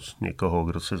alibismus. Někoho,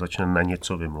 kdo se začne na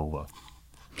něco vymlouvat.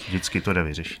 Vždycky to jde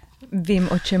vyřešit. Vím,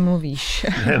 o čem mluvíš.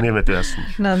 Je to jasný.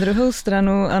 Na druhou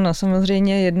stranu, ano,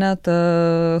 samozřejmě jednat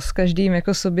s každým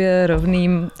jako sobě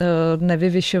rovným,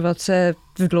 nevyvyšovat se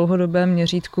v dlouhodobém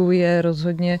měřítku je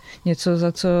rozhodně něco,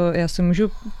 za co já se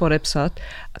můžu podepsat.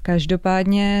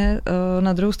 Každopádně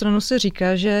na druhou stranu se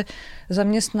říká, že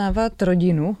zaměstnávat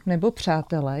rodinu nebo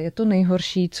přátele je to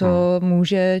nejhorší, co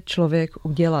může člověk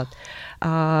udělat.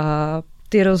 A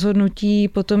ty rozhodnutí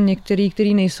potom některý,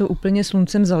 který nejsou úplně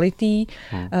sluncem zalitý,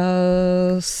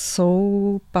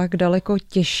 jsou pak daleko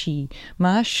těžší.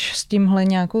 Máš s tímhle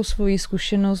nějakou svoji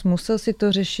zkušenost, musel si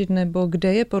to řešit, nebo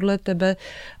kde je podle tebe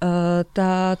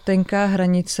ta tenká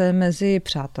hranice mezi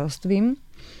přátelstvím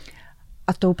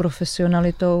a tou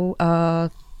profesionalitou a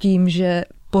tím, že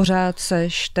pořád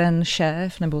seš ten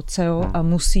šéf nebo CEO a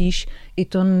musíš i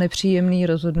to nepříjemné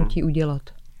rozhodnutí udělat?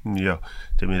 Jo,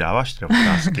 ty mi dáváš teda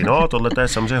otázky. No, tohle je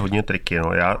samozřejmě hodně triky.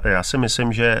 No. Já si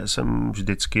myslím, že jsem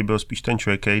vždycky byl spíš ten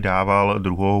člověk, který dával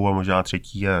druhou a možná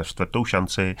třetí a čtvrtou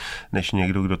šanci, než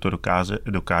někdo, kdo to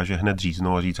dokáže hned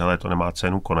říznout a říct, hele, to nemá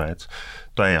cenu, konec.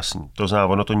 To je jasný. To znamená,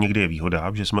 ono to někdy je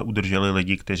výhoda, že jsme udrželi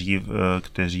lidi,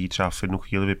 kteří třeba v jednu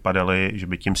chvíli vypadali, že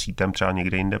by tím sítem třeba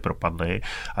někde jinde propadli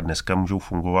a dneska můžou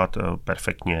fungovat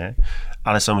perfektně.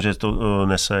 Ale samozřejmě to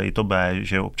nese i to B,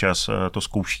 že občas to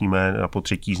zkoušíme a po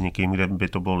třetí s někým, kde by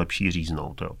to bylo lepší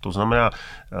říznout. Jo. To znamená,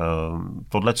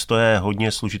 tohle je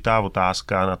hodně složitá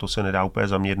otázka, na to se nedá úplně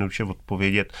za mě jednoduše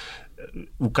odpovědět.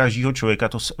 U každého člověka,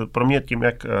 pro mě tím,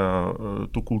 jak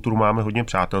tu kulturu máme hodně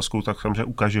přátelskou, tak samozřejmě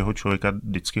u každého člověka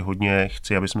vždycky hodně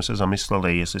chci, aby jsme se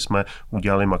zamysleli, jestli jsme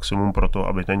udělali maximum pro to,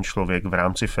 aby ten člověk v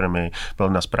rámci firmy byl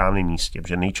na správném místě.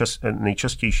 Protože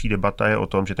nejčastější debata je o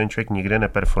tom, že ten člověk nikde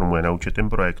neperformuje na určitém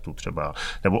projektu třeba,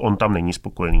 nebo on tam není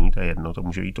spokojený, to je jedno, to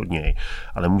může jít od něj,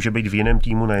 ale může být v jiném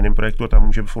týmu na jiném projektu a tam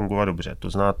může fungovat dobře. To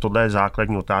znamená, tohle je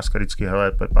základní otázka vždycky,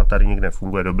 hele, Pepa tady někde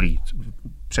nefunguje dobrý.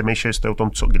 Přemýšleli jste o tom,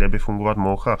 kde by fungovat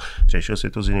mohl a řešil si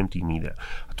to s jiným týmem.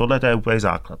 A tohle je úplně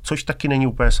základ. Což taky není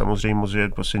úplně samozřejmě, že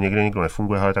prostě někde někdo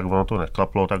nefunguje, ale tak ono to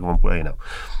neklaplo, tak on půjde jinam.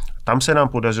 Tam se nám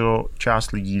podařilo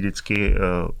část lidí vždycky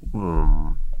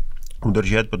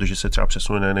udržet, protože se třeba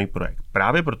přesune na jiný projekt.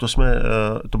 Právě proto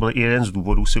to byl i jeden z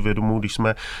důvodů, si vědomu, když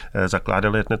jsme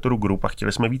zakládali Etnetoru Group a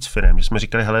chtěli jsme víc firem, že jsme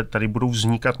říkali, hele, tady budou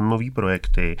vznikat nový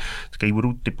projekty, které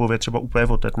budou typově třeba úplně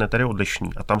od Etnetery odlišný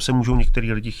a tam se můžou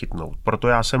některý lidi chytnout. Proto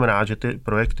já jsem rád, že ty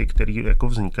projekty, které jako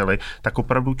vznikaly, tak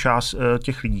opravdu část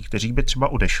těch lidí, kteří by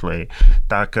třeba odešli,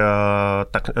 tak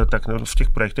v těch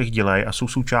projektech dělají a jsou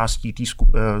součástí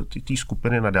té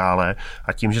skupiny nadále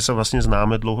a tím, že se vlastně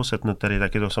známe dlouho s Etnetery,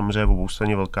 tak je to samozřejmě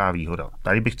oboustranně velká výhoda.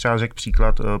 Tady bych třeba řekl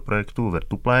příklad projektu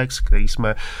Vertuplex, který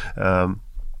jsme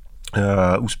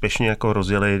úspěšně jako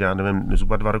rozjeli, já nevím,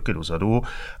 zhruba 2 roky dozadu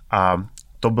a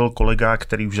to byl kolega,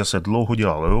 který už zase dlouho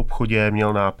dělal v obchodě,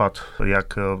 měl nápad,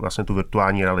 jak vlastně tu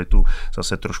virtuální realitu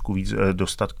zase trošku víc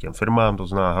dostat k těm firmám, to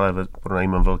znamená, hele,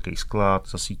 pronajmeme velký sklad,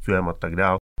 zasíťujeme a tak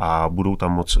dál. A budou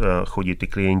tam moc chodit ty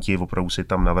klienti, opravdu si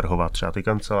tam navrhovat třeba ty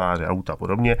kanceláře, auta a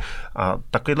podobně. A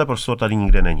takovýhle prostor tady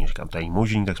nikde není. Říkám, tady je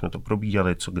možný, tak jsme to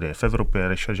probídali, co kde je v Evropě,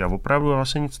 rešerže a opravdu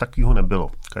vlastně nic takového nebylo.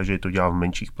 Každý to dělal v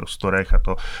menších prostorech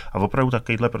a opravdu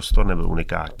takovýhle prostor nebyl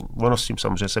unikátní. Ono s tím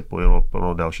samozřejmě se pojilo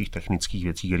plno dalších technických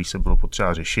věcí, které se bylo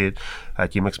potřeba řešit. A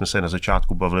tím, jak jsme se na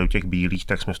začátku bavili o těch bílých,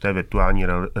 tak jsme v té virtuální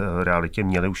realitě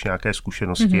měli už nějaké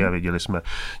zkušenosti a věděli jsme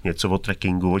něco o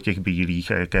trackingu, o těch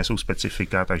bílých a jaké jsou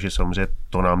specifika. Takže samozřejmě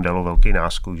to nám dalo velký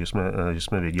náskok, že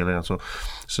jsme věděli, na co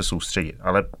se soustředit.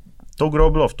 Ale to gro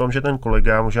bylo v tom, že ten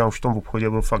kolega možná už v tom obchodě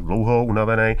byl fakt dlouho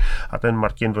unavený a ten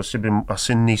Martin prostě by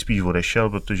asi nejspíš odešel,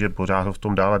 protože pořád ho v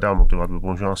tom dál a dál motivovat by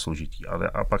bylo možná složitý.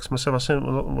 A pak jsme se vlastně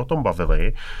o tom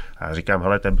bavili a říkám,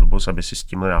 hele, to je blbost, aby si s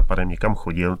tímhle nápadem někam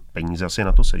chodil, peníze asi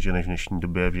na to seženeš v dnešní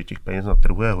době, že těch peněz na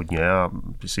trhu je hodně a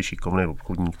ty jsi šikovný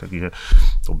obchodník, takže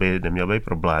to by neměl být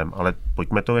problém, ale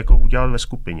pojďme to jako udělat ve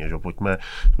skupině, že? Pojďme,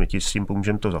 my ti s tím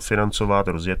pomůžeme to zafinancovat,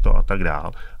 rozjet to a tak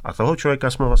dál. A toho člověka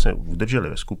jsme vlastně udrželi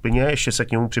ve skupině, ještě se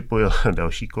k němu připojil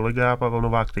další kolega Pavel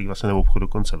Novák, který vlastně na obchod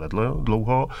dokonce vedl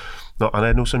dlouho. No a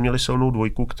najednou jsme měli silnou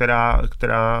dvojku,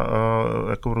 která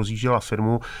jako rozjížděla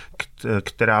firmu,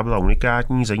 která byla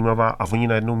unikátní, zajímavá a oni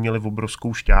najednou měli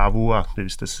obrovskou šťávu a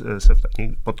kdybyste se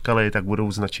potkali, tak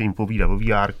budou značením povídat o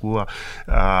VR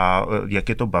a jak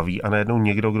je to baví. A najednou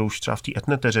někdo, kdo už třeba v té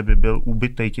Etneteře by byl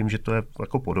úbytej tím, že to je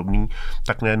jako podobný,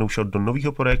 tak najednou šel do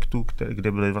nového projektu,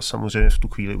 kde byli samozřejmě v tu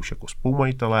chvíli už jako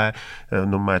spolumajitelé,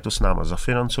 no to s náma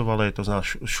zafinancovali, to znamená,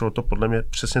 šlo to podle mě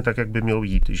přesně tak, jak by mělo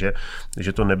jít,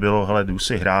 že to nebylo, hele, jdu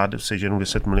si hrát, seženu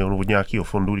 10 milionů od nějakého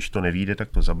fondu, když to nevyjde, tak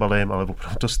to zabalím, ale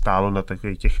opravdu to stálo na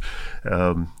takových těch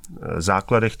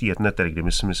základech té Etnetery, kde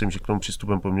my si myslím, že k tomu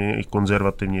přistupujeme poměrně i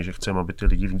konzervativně, že chceme, aby ty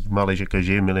lidi vnímali, že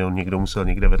každý milion někdo musel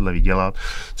někde vedle vydělat,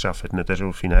 třeba v Etneteře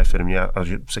v jiné firmě a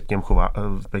že se k těm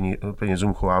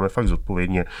penězům chováme fakt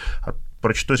zodpovědně. A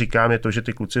proč to říkám, je to, že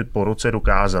ty kluci po roce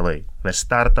dokázali ve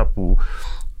startupu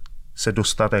se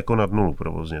dostat jako nad nulu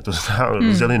provozně. To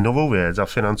znamená, vzali novou věc,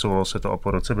 zafinancovalo se to a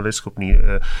po roce byli schopní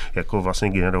jako vlastně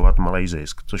generovat malý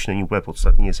zisk, což není úplně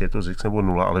podstatný, jestli je to zisk nebo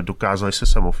nula, ale dokázali se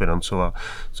samofinancovat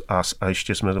a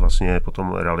ještě jsme to vlastně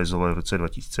potom realizovali v roce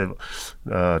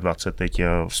 2020 teď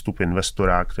vstup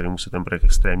investora, kterému se ten projekt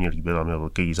extrémně líbil a měl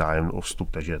velký zájem o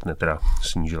vstup, takže Etnetera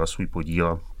snížila svůj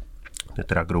podíl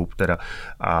Etnetera Group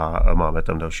a máme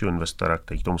tam dalšího investora,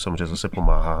 který tomu samozřejmě zase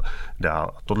pomáhá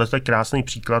dál. A tohle je krásný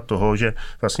příklad toho, že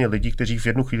vlastně lidi, kteří v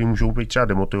jednu chvíli můžou být třeba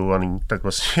demotivovaní, tak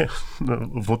vlastně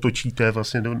otočíte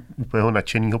vlastně do úplného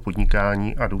nadšeného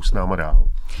podnikání a jdou s náma dál.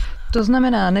 To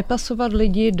znamená nepasovat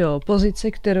lidi do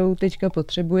pozice, kterou teďka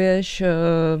potřebuješ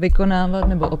vykonávat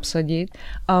nebo obsadit,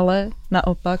 ale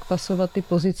naopak pasovat ty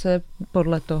pozice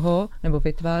podle toho, nebo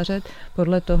vytvářet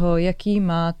podle toho, jaký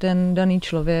má ten daný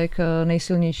člověk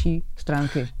nejsilnější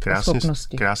stránky a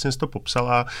schopnosti. Krásně jsi to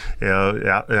popsala.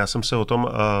 Já jsem se o tom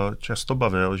často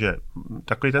bavil, že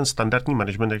takový ten standardní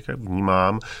management, jak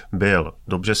vnímám, byl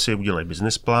dobře si udělej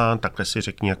business plán, takhle si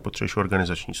řekni, jak potřebuješ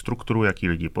organizační strukturu, jaký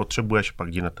lidi potřebuješ, pak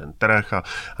jdi na ten trh a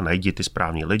najdi ty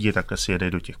správní lidi, takhle si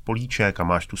jedej do těch políček a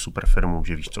máš tu super firmu,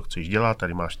 že víš, co chceš dělat,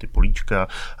 tady máš ty políčka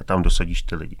a tam dosadíš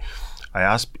ty lidi. A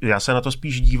já se na to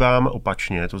spíš dívám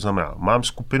opačně, to znamená, mám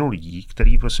skupinu lidí,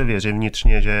 který prostě věří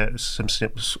vnitřně, že jsem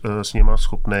s nima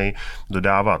schopnej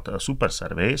dodávat super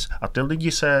servis a ty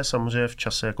lidi se samozřejmě v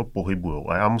čase jako pohybujou.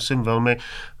 A já musím velmi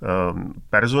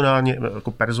personálně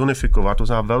jako personifikovat, to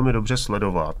znamená velmi dobře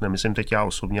sledovat, nemyslím teď já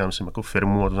osobně, já myslím jako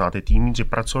firmu, a to znamená ty týmy, že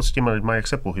pracovat s těmi lidmi, jak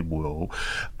se pohybujou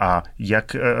a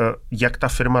jak ta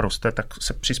firma roste, tak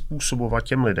se přizpůsobovat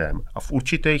těm lidem. A v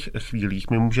určitých chvílích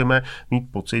my můžeme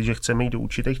mít pocit, že chceme jít do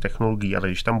určitých technologií, ale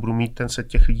když tam budu mít ten set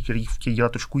těch lidí, kteří chtějí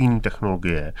dělat trošku jiné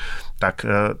technologie,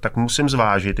 tak musím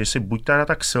zvážit, jestli buď teda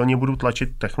tak silně budu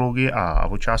tlačit technologie a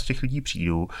o část těch lidí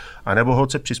přijdu, anebo ho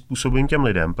se přizpůsobím těm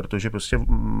lidem, protože prostě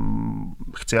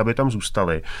chci, aby tam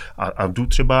zůstali a jdu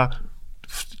třeba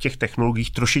v těch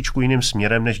technologiích trošičku jiným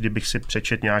směrem, než kdybych si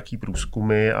přečet nějaký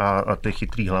průzkumy a ty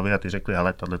chytrý hlavy a ty řekli,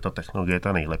 hele, tato technologie je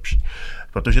ta nejlepší.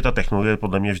 Protože ta technologie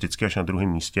podle mě vždycky až na druhém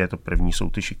místě, to první jsou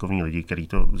ty šikovní lidi, kteří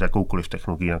to z jakoukoliv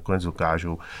technologii nakonec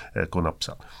dokážou jako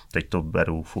napsat. Teď to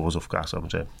beru v uvozovkách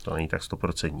samozřejmě, to není tak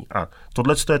 100%. A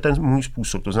tohle je ten můj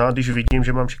způsob. To znamená, když vidím,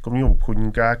 že mám šikovného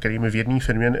obchodníka, který mi v jedné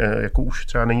firmě jako už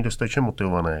třeba není dostatečně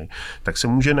motivovaný, tak se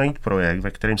může najít projekt,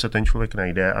 ve kterém se ten člověk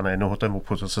najde a najednou ho ten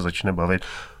obchod se začne bavit,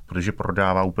 protože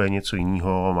prodává úplně něco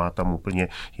jiného, má tam úplně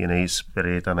jiný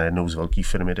spirit a najednou z velké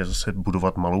firmy jde zase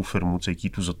budovat malou firmu, cítí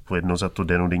tu zodpovědnost za to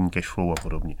dennodenní cashflow a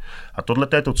podobně. A tohle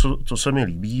je to, co se mi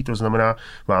líbí, to znamená,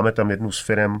 máme tam jednu z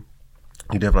firem,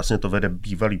 kde vlastně to vede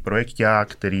bývalý projekták,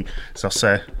 který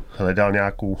zase hledal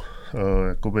nějakou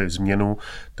jakoby změnu,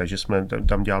 takže jsme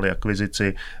tam dělali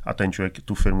akvizici a ten člověk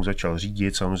tu firmu začal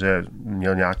řídit, samozřejmě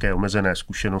měl nějaké omezené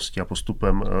zkušenosti a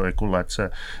postupem jako let se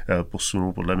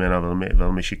posunul podle mě na velmi,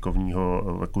 velmi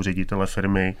šikovního jako ředitele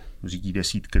firmy, řídí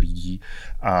desítky lidí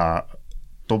a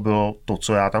to bylo to,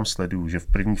 co já tam sleduju, že v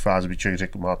první fázi by člověk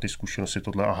řekl, má ty zkušenosti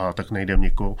tohle, aha, tak nejdem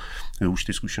někoho, kdo už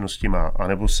ty zkušenosti má. A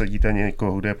nebo sedíte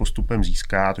někoho, kde je postupem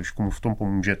získá, trošku mu v tom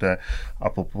pomůžete a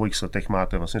po pových letech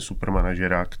máte vlastně super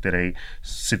manažera, který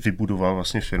si vybudoval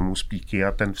vlastně firmu z píky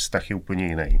a ten vztah je úplně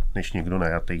jiný, než někdo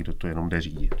najatý, kdo to jenom jde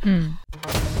řídit.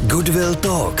 Goodwill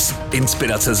Talks.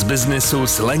 Inspirace z biznesu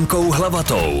s Lenkou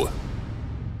Hlavatou.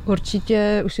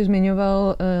 Určitě už jsi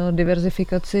zmiňoval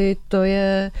diverzifikaci, to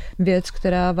je věc,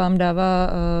 která vám dává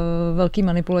velký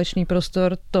manipulační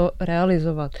prostor to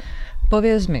realizovat.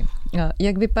 Pověz mi,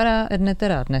 jak vypadá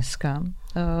Ednetera dneska,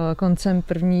 koncem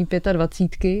první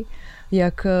 25,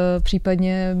 jak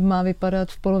případně má vypadat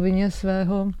v polovině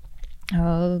svého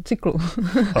cyklu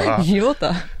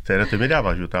života. Teda ty mi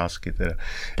dáváš otázky. Teda.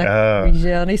 Tak víš, že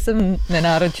já nejsem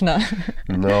nenáročná.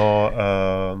 No,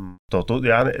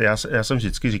 já jsem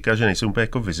vždycky říkal, že nejsem úplně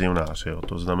jako vizionář. Jo.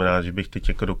 To znamená, že bych teď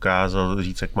jako dokázal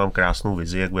říct, jak mám krásnou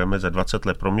vizi, jak budeme za 20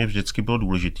 let. Pro mě vždycky bylo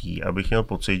důležitý, abych měl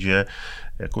pocit, že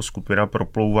jako skupina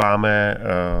proplouváme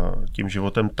tím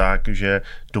životem tak, že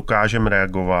dokážeme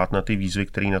reagovat na ty výzvy,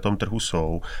 které na tom trhu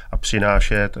jsou a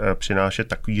přinášet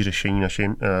takové řešení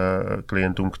našim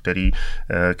klientům,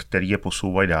 který je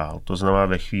posouvají dál. To znamená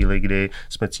ve chvíli, kdy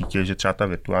jsme cítili, že třeba ta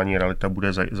virtuální realita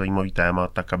bude zajímavý téma,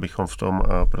 tak abychom v tom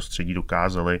prostředí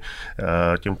dokázali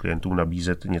těm klientům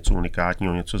nabízet něco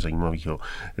unikátního, něco zajímavého.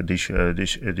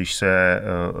 Když se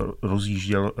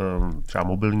rozjížděl třeba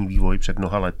mobilní vývoj před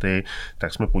mnoha lety,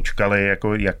 tak jsme počkali,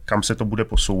 jako kam se to bude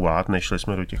posouvat, nešli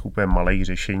jsme do těch úplně malých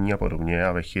řešení a podobně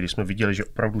a ve chvíli jsme viděli, že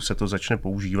opravdu se to začne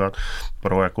používat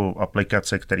pro jako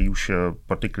aplikace, které už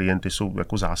pro ty klienty jsou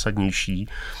jako zásadnější,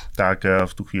 tak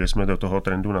v tu chvíli jsme do toho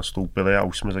trendu nastoupili a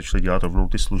už jsme začali dělat rovnou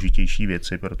ty složitější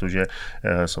věci, protože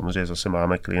samozřejmě zase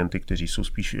máme klienty, kteří jsou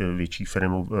spíš větší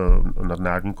firmy,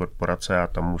 nadnárodní korporace a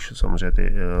tam už samozřejmě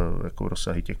ty jako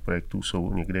rozsahy těch projektů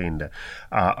jsou někde jinde.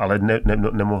 Ale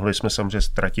nemohli jsme samozřejmě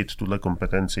ztratit tuhle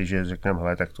kompetenci, že řekneme,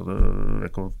 hele, tak to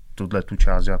jako tu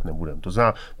část dělat nebudeme. To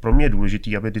znamená, pro mě je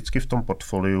důležité, aby vždycky v tom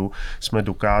portfoliu jsme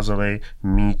dokázali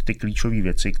mít ty klíčové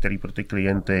věci, které pro ty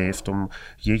klienty v tom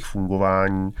jejich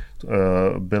fungování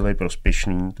byly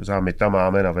prospěšný. To znamená, my tam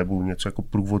máme na webu něco jako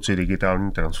průvodci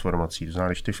digitální transformací. To znamená,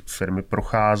 když ty firmy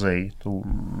procházejí,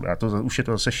 už je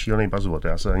to zase šílený buzzword,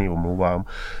 já se za něj omlouvám,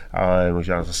 ale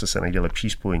možná zase se najde lepší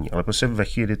spojení. Ale prostě ve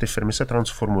chvíli, kdy ty firmy se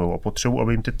transformují a potřebují,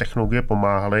 aby jim ty technologie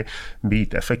pomáhaly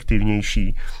být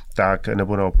efektivnější, tak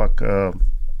nebo naopak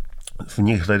v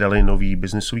nich hledali nový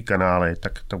biznisový kanály,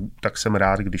 tak jsem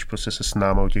rád, když prostě se s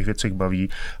náma o těch věcech baví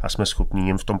a jsme schopni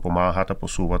jim v tom pomáhat a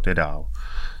posouvat je dál.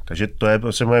 Takže to je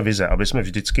prostě moje vize, aby jsme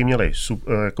vždycky měli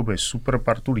super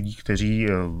partu lidí, kteří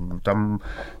tam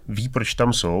ví, proč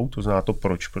tam jsou, to zná to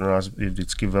proč, pro nás je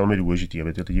vždycky velmi důležitý,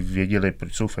 aby ty lidi věděli,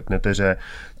 proč jsou fetneteře,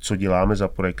 co děláme za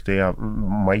projekty a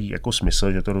mají jako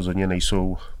smysl, že to rozhodně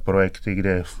nejsou projekty,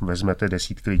 kde vezmete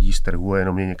desítky lidí z trhu a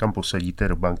jenom je někam posadíte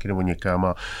do banky nebo někam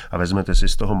a vezmete si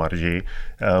z toho marži.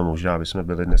 Možná bychom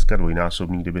byli dneska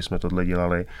dvojnásobní, kdyby jsme tohle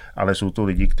dělali, ale jsou to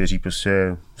lidi, kteří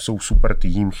prostě jsou super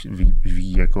tým,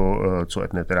 ví jako co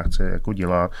Etnetera chce jako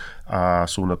dělat a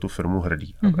jsou na tu firmu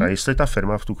hrdí. A jestli ta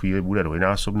firma v tu chvíli bude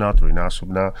dvojnásobná,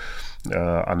 trojnásobná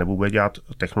a nebo bude dělat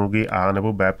technologii A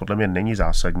nebo B, podle mě není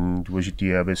zásadní. Důležitý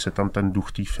je, aby se tam ten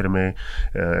duch té firmy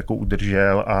jako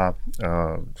udržel a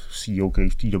CEO, který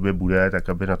v té době bude, tak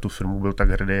aby na tu firmu byl tak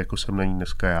hrdý, jako jsem na ní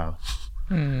dneska já.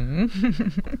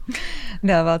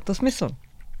 Dává to smysl.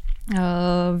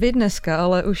 Vy dneska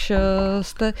ale už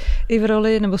jste i v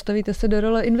roli, nebo stavíte se do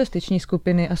role investiční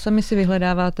skupiny a sami si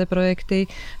vyhledáváte projekty,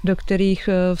 do kterých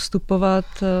vstupovat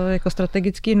jako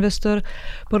strategický investor.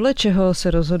 Podle čeho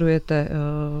se rozhodujete,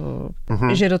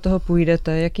 že do toho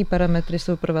půjdete? Jaký parametry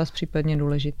jsou pro vás případně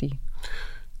důležitý?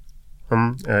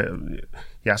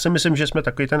 Já si myslím, že jsme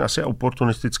takový ten asi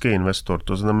oportunistický investor,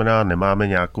 to znamená, nemáme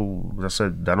nějakou zase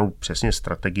danou přesně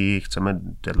strategii, chceme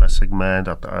tenhle segment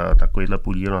a takovýhle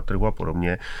podíl na trhu a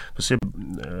podobně. Prostě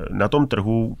na tom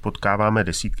trhu potkáváme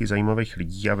desítky zajímavých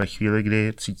lidí a ve chvíli,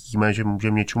 kdy cítíme, že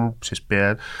můžeme něčemu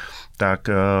přispět, tak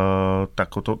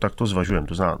to zvažujeme.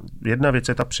 To znamená, jedna věc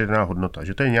je ta přidaná hodnota,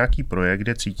 že to je nějaký projekt,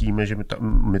 kde cítíme, že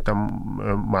my tam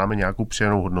máme nějakou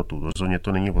přidanou hodnotu. Rozhodně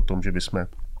to není o tom, že bychom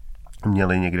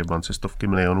měli někde v bance stovky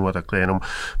milionů a takhle jenom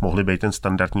mohli být ten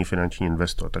standardní finanční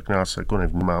investor. Tak nás jako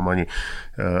nevnímám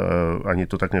ani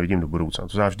to tak nevidím do budoucna. To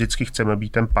znamená, vždycky chceme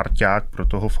být ten parťák pro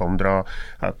toho foundera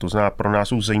a to znamená, pro nás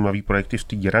jsou zajímavý projekty v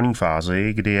té rané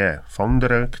fázi, kdy je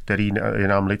founder, který je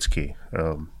nám lidsky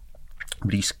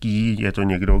blízký, je to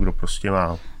někdo, kdo prostě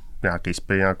má nějaký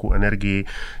spět, nějakou energii,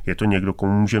 je to někdo,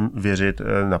 komu můžeme věřit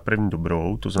na první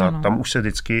dobrou, to znamená, tam už se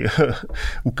vždycky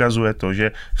ukazuje to,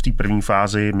 že v té první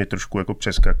fázi my trošku jako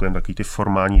přeskakujeme takový ty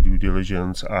formální due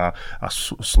diligence a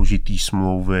složitý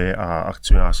smlouvy a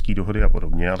akcionářské dohody a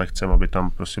podobně, ale chceme, aby tam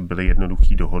prostě byly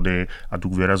jednoduché dohody a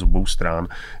důvěra z obou stran,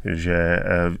 že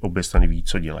obě strany ví,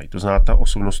 co dělají. To znamená, ta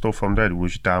osobnost toho fonda je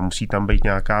důležitá, musí tam být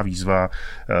nějaká výzva,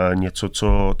 něco,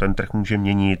 co ten trh může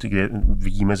měnit, kde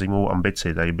vidíme zajímavou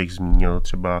ambici. Tady bych zmínil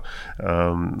třeba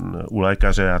u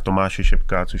lékaře a Tomáše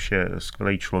Šepka, což je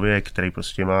skvělý člověk, který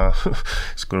prostě má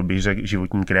skoro bych řekl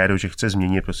životní krédo, že chce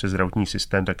změnit prostě zdravotní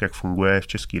systém tak, jak funguje v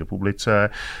České republice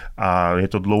a je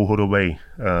to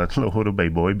dlouhodobý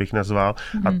boj, bych nazval.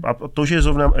 A to, že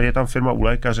zrovna je tam firma u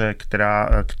lékaře,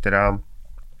 která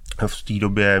v té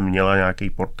době měla nějaký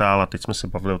portál a teď jsme se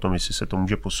bavili o tom, jestli se to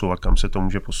může posouvat, kam se to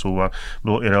může posouvat,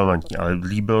 bylo irelevantní, ale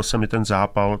líbil se mi ten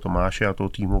zápal Tomáše a toho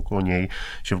týmu okolo něj,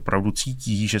 že opravdu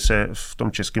cítí, že se v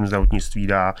tom českém zdravotnictví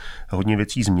dá hodně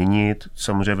věcí změnit,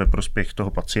 samozřejmě ve prospěch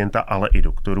toho pacienta, ale i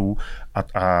doktorů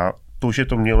a to, že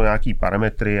to mělo nějaký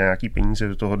parametry a nějaký peníze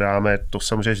do toho dáme, to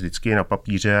samozřejmě vždycky je na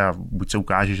papíře a buď se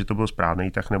ukáže, že to byl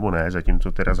správný tah nebo ne, zatím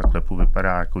to teda za klepu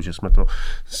vypadá, jako že jsme to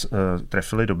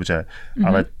trefili dobře,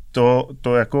 ale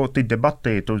to jako ty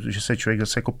debaty, to, že se člověk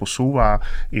zase jako posouvá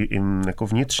i jako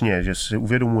vnitřně, že si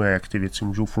uvědomuje, jak ty věci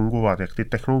můžou fungovat, jak ty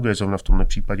technologie zrovna v tomhle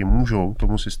případě můžou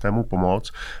tomu systému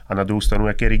pomoct a na druhou stranu,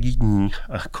 jak je rigidní,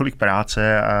 kolik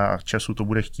práce a času to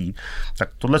bude chtít. Tak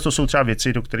tohle to jsou třeba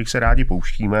věci, do kterých se rádi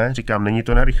pouštíme. Říkám, není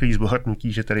to na rychlý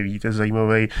zbohatnutí, že tady vidíte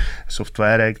zajímavý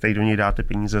software, který do něj dáte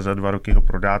peníze, za 2 roky ho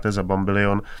prodáte za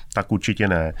bambilion, tak určitě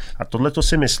ne. A tohle to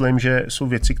si myslím, že jsou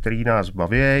věci, které nás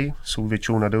baví, jsou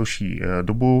většinou na delší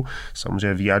dobu.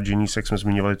 Samozřejmě VR Genius, jak jsme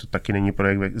zmiňovali, to taky není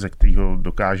projekt, ze kterého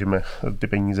dokážeme ty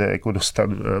peníze jako dostat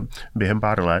během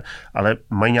pár let, ale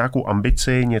mají nějakou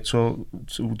ambici, něco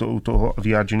u toho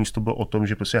VR Genius to bylo o tom,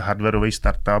 že prostě hardwareový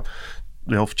startup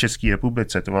v České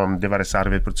republice, to mám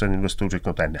 99% investorů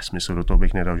řeknou, to je nesmysl, do toho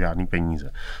bych nedal žádný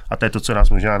peníze. A to je to, co nás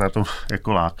možná na tom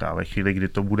jako láká. Ve chvíli, kdy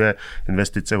to bude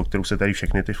investice, o kterou se tady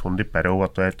všechny ty fondy perou a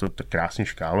to je to krásně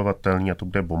škálovatelný a to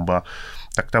bude bomba,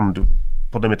 tak tam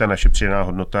podle mě ta naše přidaná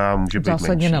hodnota může být menší.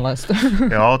 Zásadně nalézt.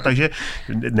 Jo, takže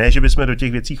ne, že bychom do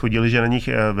těch věcí chodili, že na nich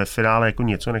ve finále jako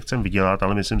něco nechcem vydělat,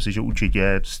 ale myslím si, že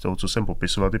určitě z toho, co jsem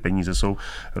popisoval, ty peníze jsou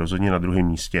rozhodně na druhém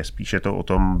místě. Spíše to o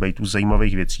tom být u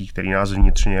zajímavých věcí, které nás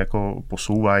vnitřně jako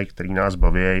posouvají, které nás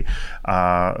baví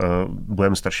a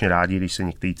budeme strašně rádi, když se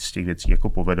některé z těch věcí jako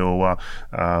povedou a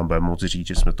budeme moci říct,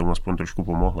 že jsme tomu aspoň trošku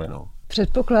pomohli. No.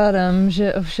 Předpokládám,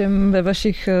 že ovšem ve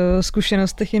vašich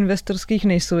zkušenostech investorských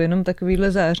nejsou jenom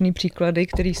takovýhle zářný příklady,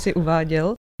 který si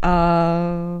uváděl. A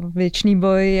věčný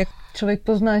boj, jak člověk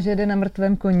pozná, že jede na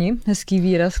mrtvém koni, hezký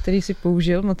výraz, který si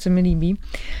použil, moc se mi líbí.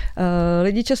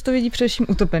 Lidi často vidí především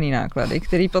utopený náklady,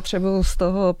 který potřebují z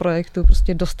toho projektu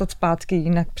prostě dostat zpátky,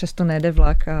 jinak přesto nejde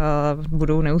vlak a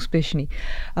budou neúspěšný.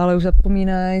 Ale už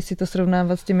zapomínají si to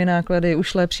srovnávat s těmi náklady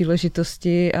ušlé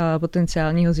příležitosti a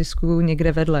potenciálního zisku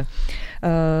někde vedle.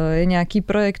 Je nějaký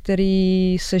projekt,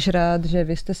 který seš rád, že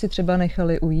vy jste si třeba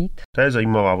nechali ujít? To je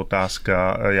zajímavá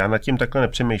otázka. Já nad tím takhle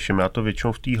nepřemýšlím. Já to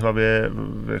většinou v té hlavě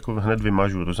jako hned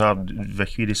vymažu. To znamená, ve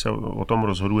chvíli, kdy se o tom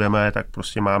rozhodujeme, tak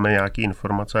prostě máme nějaké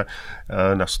informace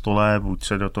na stole, buď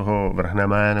se do toho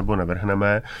vrhneme nebo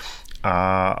nevrhneme.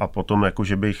 A potom, jako,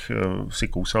 že bych si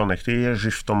kousal nechty, že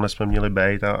v tomhle jsme měli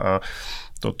být a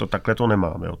to takhle to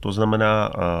nemám. Jo. To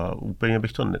znamená, úplně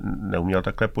bych to neuměl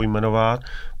takhle pojmenovat.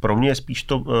 Pro mě je spíš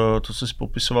to, co jsi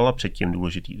popisovala předtím,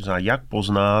 důležitý. To znamená, jak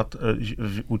poznat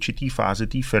v určitý fázi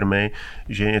té firmy,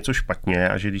 že je něco špatně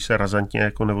a že když se razantně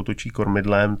jako neotočí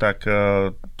kormidlem, tak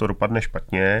to dopadne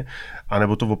špatně,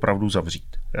 anebo to opravdu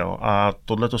zavřít. Jo. A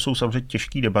tohle to jsou samozřejmě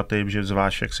těžké debaty, že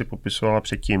zvlášť, jak si popisovala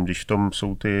předtím, když v tom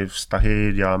jsou ty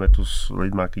vztahy, děláme to s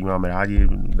lidmi, který máme rádi,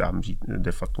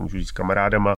 de facto můžu říct s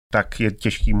kamarádama, tak je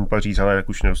těžký mu pak říct, ale jak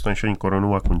už nedostaneš ani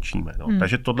korunu a končíme. No.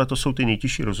 Takže tohle to jsou ty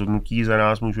nejtěžší rozhodnutí. Za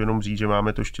nás můžu jenom říct, že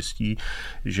máme to štěstí,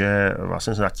 že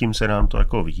vlastně zatím se nám to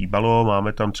jako vyhýbalo.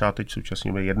 Máme tam třeba teď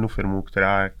současně jednu firmu,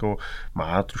 která jako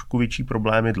má trošku větší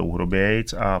problémy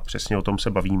dlouhodobějc a přesně o tom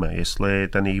se bavíme. Jestli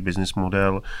ten jejich business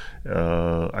model,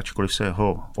 ačkoliv se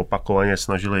ho opakovaně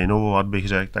snažili inovovat, bych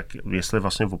řekl, tak jestli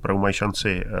vlastně opravdu mají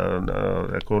šanci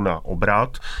jako na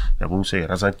obrat, nebo musí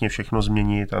razantně všechno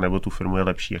změnit, anebo tu firmu je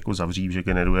lepší jako zavřít, že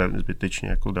generuje zbytečně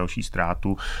jako další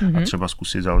ztrátu a třeba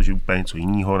zkusit založit úplně něco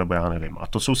jiného, nebo já nevím. A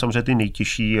to jsou samozřejmě ty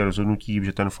nejtěžší rozhodnutí,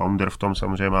 že ten founder v tom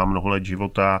samozřejmě má mnoho let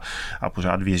života a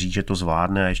pořád věří, že to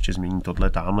zvládne a ještě změní tohle,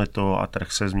 támhleto a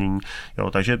trh se změní.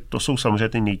 Jo, takže to jsou samozřejmě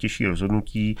ty nejtěžší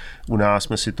rozhodnutí. U nás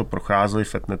jsme si to procházeli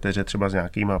v Etneteře třeba s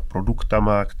nějakýma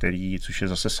produktama, což je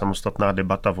zase samostatná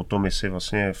debata o tom, jestli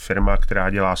vlastně firma, která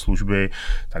dělá služby,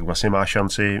 tak vlastně má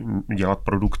šanci dělat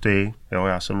produkty. Jo,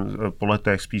 já jsem po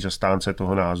letech spíš zastánce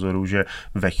toho názoru, že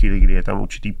ve chvíli, kdy je tam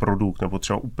určitý produkt nebo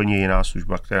třeba úplně jiná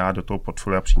služba, která do toho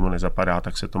portfolia přímo nezapadá,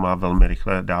 tak se to má velmi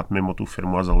rychle dát mimo tu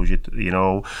firmu a založit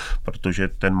jinou, protože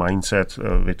ten mindset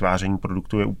vytváření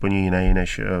produktu je úplně jiný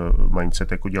než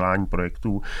mindset jako dělání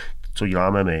projektů, co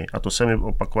děláme my. A to se mi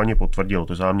opakovaně potvrdilo.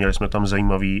 To znamená, měli jsme tam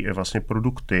zajímavý vlastně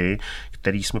produkty,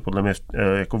 který jsme podle mě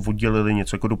jako oddělili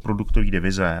něco jako do produktové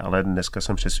divize, ale dneska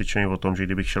jsem přesvědčený o tom, že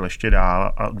kdybych šel ještě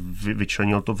dál a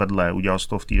vyčlenil to vedle, udělal z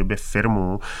toho v té době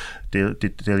firmu,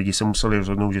 ty lidi se museli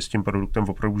rozhodnout, že s tím produktem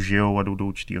opravdu žijou a jdou do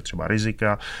určitého třeba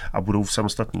rizika a budou v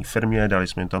samostatné firmě. Dali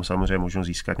jsme jim tam samozřejmě možnost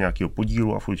získat nějakého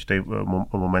podílu a v určitý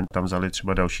moment tam vzali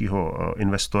třeba dalšího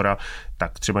investora,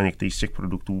 tak třeba některý z těch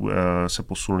produktů se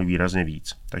posunuli výrazně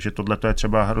víc. Takže tohle je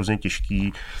třeba hrozně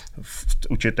těžký v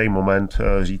určitý moment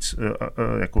říct,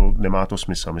 jako nemá to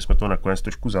smysl. My jsme to nakonec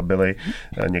trošku zabili,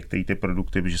 některé ty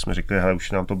produkty, protože jsme řekli, hele,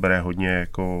 už nám to bere hodně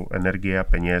jako energie a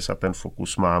peněz a ten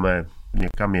fokus máme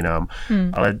někam jinam.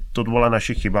 Ale to byla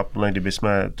naše chyba, kdyby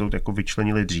jsme to jako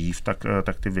vyčlenili dřív,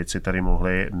 tak ty věci tady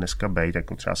mohly dneska být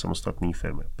jako třeba samostatné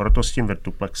firmy. Proto s tím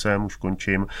Vertuplexem, už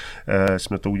končím,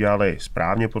 jsme to udělali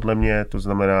správně podle mě, to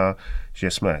znamená,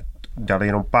 že jsme dali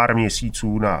jenom pár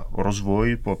měsíců na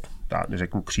rozvoj pod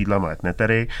řeknu křídlama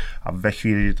Etnetery a ve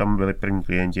chvíli, kdy tam byli první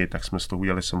klienti, tak jsme z toho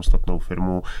udělali samostatnou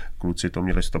firmu. Kluci to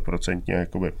měli 100%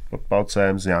 jakoby pod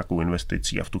palcem s nějakou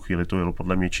investicí a v tu chvíli to bylo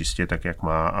podle mě čistě tak, jak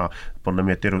má a podle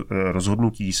mě ty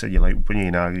rozhodnutí se dělají úplně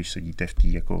jinak, když sedíte v té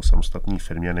jako samostatné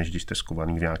firmě, než když jste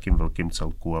skovaný v nějakým velkým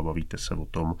celku a bavíte se o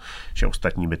tom, že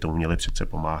ostatní by tomu měli přece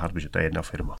pomáhat, protože to je jedna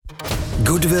firma.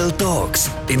 Goodwill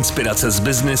Talks. Inspirace z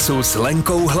biznesu s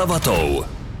Lenkou Hlavatou.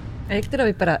 A jak teda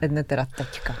vypadá Etnetera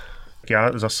teďka?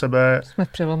 Já za sebe... Jsme v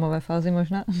přelomové fázi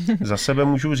možná. Za sebe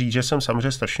můžu říct, že jsem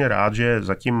samozřejmě strašně rád, že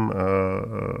zatím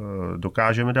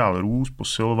dokážeme dál růst,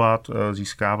 posilovat,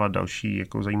 získávat další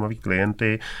jako zajímavý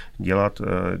klienty,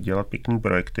 dělat pěkný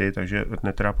projekty, takže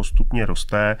Etnetera postupně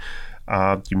roste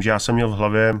a tím, že já jsem měl v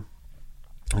hlavě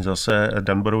zase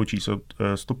Dunbarovo číslo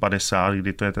 150,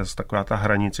 kdy to je taková ta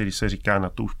hranice, kdy se říká, na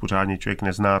to už pořádně člověk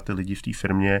nezná ty lidi v té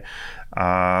firmě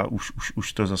a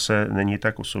už to zase není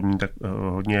tak osobní, tak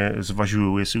hodně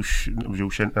zvažuju, jestli že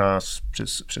už je nás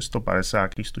přes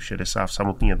 150, 160 v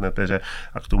samotné Adneteře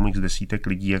a k tomu x desítek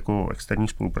lidí jako externích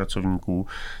spolupracovníků,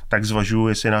 tak zvažuju,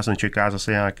 jestli nás nečeká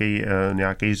zase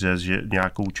nějaký řez, že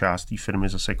nějakou část té firmy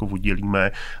zase jako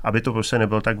oddělíme, aby to prostě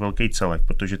nebyl tak velký celek,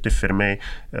 protože ty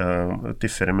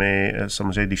firmy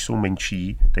samozřejmě, když jsou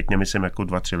menší, teď nemyslím jako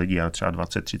 2-3 lidi, ale třeba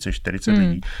 20, 30, 40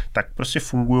 lidí, tak prostě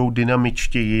fungují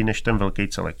dynamičtěji než ten velký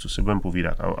celek, co si budeme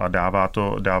povídat. A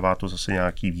dává to zase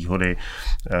nějaké výhody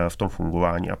v tom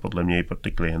fungování a podle mě i pro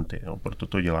ty klienty. No, proto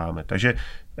to děláme. Takže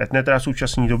Adnetera v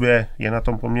současné době je na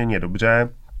tom poměrně dobře.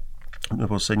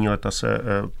 Poslední léta se,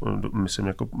 myslím,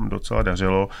 jako docela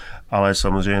dařilo, ale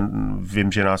samozřejmě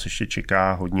vím, že nás ještě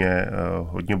čeká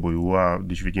hodně bojů a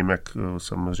když vidím, jak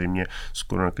samozřejmě s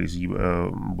koronakrizí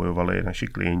bojovali naši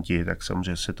klienti, tak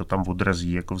samozřejmě se to tam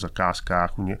odrazí jako v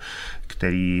zakázkách,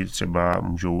 který třeba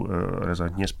můžou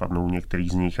razantně spadnout některý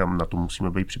z nich a na to musíme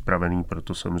být připravení,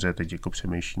 proto samozřejmě teď jako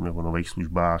přemýšlíme o nových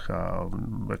službách a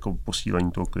jako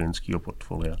posílení toho klientského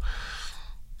portfolia.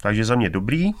 Takže za mě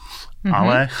dobrý,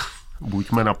 ale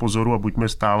buďme na pozoru a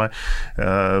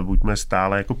buďme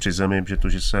stále jako při zemi, že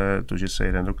to, že se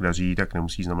jeden rok daří, tak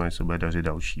nemusí znamenat, že se bude dařit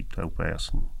další. To je úplně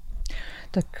jasný.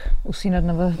 Tak usínat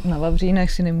na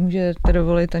vavřínech si nemůžete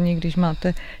dovolit, ani když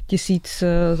máte 1000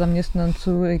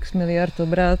 zaměstnanců, x miliard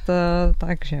obrat,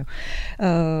 takže.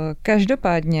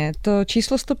 Každopádně to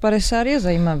číslo 150 je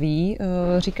zajímavý.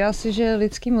 Říká si, že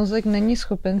lidský mozek není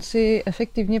schopen si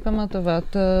efektivně pamatovat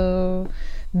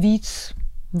víc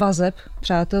vazeb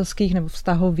přátelských nebo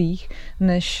vztahových,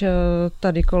 než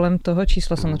tady kolem toho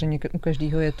čísla. Samozřejmě u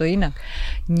každého je to jinak.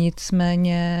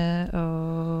 Nicméně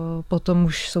potom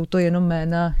už jsou to jenom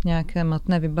jména, nějaké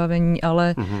matné vybavení,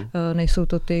 ale nejsou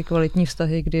to ty kvalitní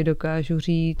vztahy, kdy dokážu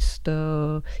říct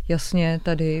jasně,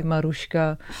 tady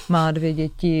Maruška má 2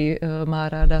 děti, má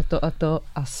ráda to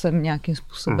a jsem nějakým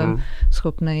způsobem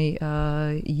schopnej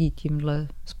jí tímhle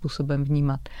způsobem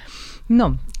vnímat.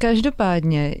 No,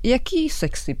 každopádně, jaký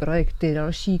sexy projekty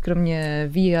další, kromě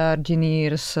VR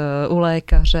Genius, u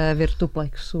lékaře,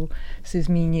 Virtuplexu si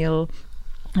zmínil,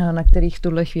 na kterých v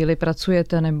tuhle chvíli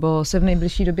pracujete, nebo se v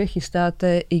nejbližší době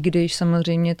chystáte, i když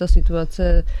samozřejmě ta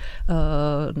situace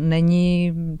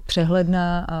není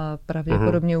přehledná a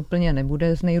pravděpodobně úplně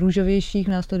nebude z nejrůžovějších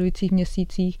v následujících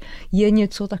měsících. Je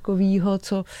něco takového,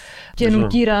 co tě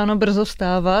nutí ráno brzo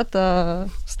vstávat a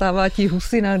stává ti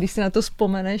husina, když si na to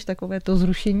vzpomeneš, takové to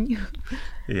zrušení?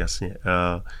 Jasně.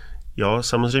 Jo,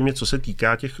 samozřejmě, co se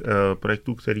týká těch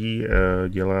projektů, který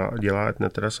dělá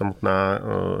Adnetera samotná,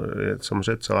 je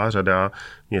samozřejmě celá řada.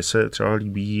 Mně se třeba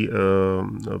líbí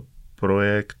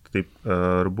projekt typ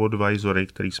RoboAdvisory,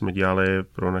 který jsme dělali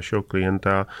pro našeho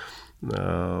klienta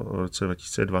v roce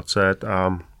 2020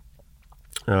 a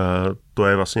to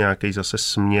je vlastně nějaký zase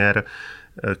směr,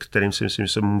 kterým si myslím,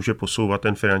 že se může posouvat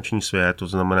ten finanční svět, to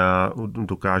znamená,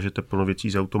 dokážete plno věcí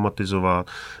zautomatizovat,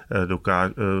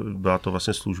 byla to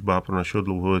vlastně služba pro našeho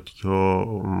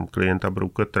dlouholetého klienta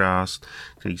Broker Trust,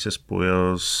 který se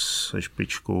spojil se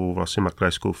špičkou, vlastně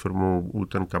makléřskou firmou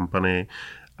Wood & Company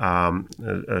a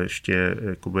ještě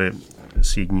jakoby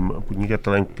s jedním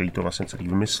podnikatelem, který to vlastně celý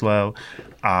vymyslel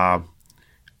a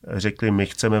řekli, my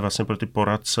chceme vlastně pro ty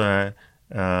poradce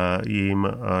jim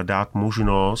dát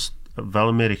možnost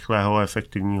velmi rychlého a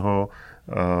efektivního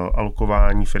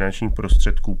alokování finančních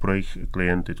prostředků pro jejich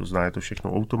klienty. To znamená, je to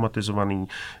všechno automatizovaný,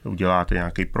 uděláte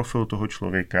nějaký profil toho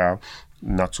člověka,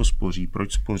 na co spoří,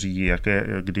 proč spoří,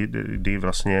 kdy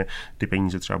vlastně ty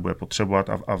peníze třeba bude potřebovat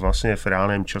a vlastně v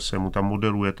reálném čase mu tam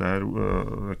modelujete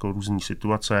jako různý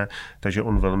situace, takže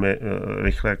on velmi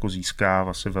rychle jako získá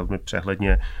vlastně velmi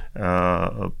přehledně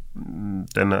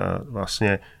ten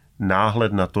vlastně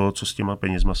náhled na to, co s těma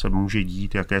penězma se může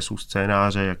dít, jaké jsou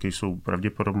scénáře, jaké jsou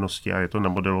pravděpodobnosti a je to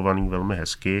namodelovaný velmi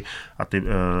hezky a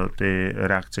ty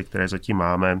reakce, které zatím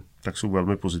máme, tak jsou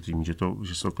velmi pozitivní, že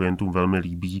se to klientům velmi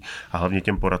líbí a hlavně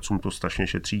těm poradcům to strašně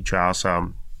šetří čas a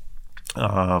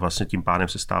vlastně tím pádem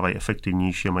se stávají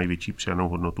efektivnější a mají větší přidanou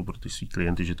hodnotu pro ty svý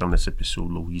klienty, že tam nesepisují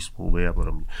dlouhý smlouvy a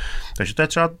podobně. Takže to je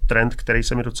třeba trend, který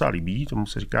se mi docela líbí, tomu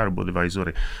se říká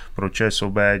RoboAdvisory. Pro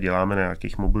ČSOB děláme na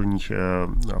nějakých mobilních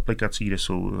aplikacích, kde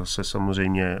jsou zase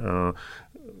samozřejmě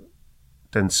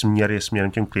ten směr je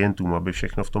směrem těm klientům, aby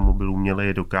všechno v tom mobilu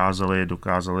měli,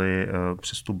 dokázali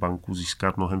přes tu banku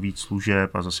získat mnohem víc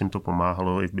služeb a zase jim to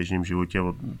pomáhalo i v běžném životě,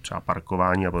 třeba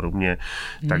parkování a podobně.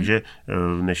 Takže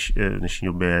v dnešní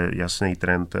době je jasný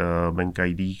trend Bank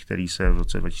ID, který se v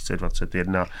roce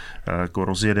 2021 jako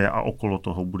rozjede a okolo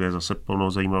toho bude zase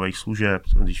plno zajímavých služeb,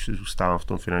 když zůstávám v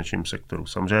tom finančním sektoru.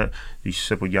 Samozřejmě, když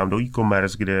se podívám do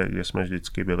e-commerce, kde jsme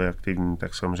vždycky byli aktivní,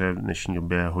 tak samozřejmě v dnešní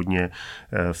době hodně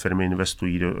firmy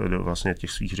investují do vlastně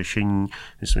těch svých řešení.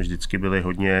 My jsme vždycky byli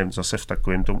hodně zase v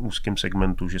takovém tom úzkém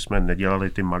segmentu, že jsme nedělali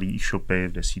ty malý e-shopy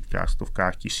v desítkách,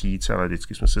 stovkách tisíc, ale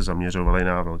vždycky jsme se zaměřovali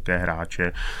na velké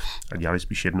hráče a dělali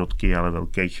spíš jednotky, ale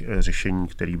velkých řešení,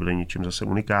 které byly něčím zase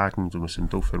unikátní. To myslím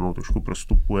tou firmou trošku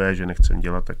prostupuje, že nechcem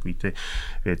dělat takové ty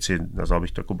věci, nazval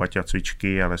bych to jako baťa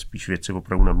cvičky, ale spíš věci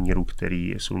opravdu na míru,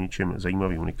 které jsou něčím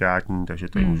zajímavý, unikátní, takže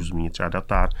tady můžu zmínit třeba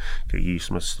Datar, který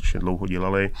jsme strašně dlouho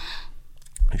dělali,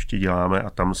 ještě děláme a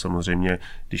tam samozřejmě,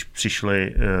 když přišla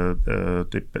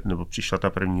ta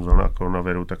první vlna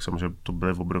koronaviru, tak samozřejmě to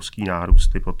byly obrovský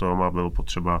nárůsty potom a bylo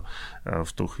potřeba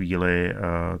v tu chvíli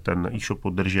ten e-shop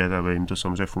podržet, aby jim to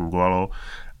samozřejmě fungovalo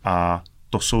a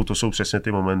to jsou přesně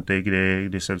ty momenty,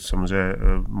 kdy se samozřejmě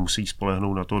musí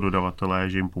spolehnout na toho dodavatele,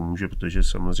 že jim pomůže, protože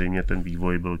samozřejmě ten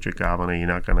vývoj byl očekávaný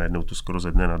jinak a najednou to skoro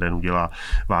ze dne na den udělá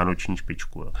vánoční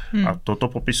špičku. A toto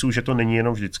popisuju, že to není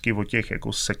jenom vždycky o těch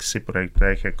jako sexy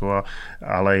projektech,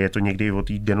 ale je to někdy i o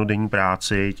té denodenní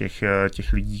práci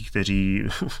těch lidí, kteří,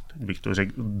 bych to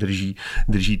řekl,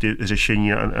 drží ty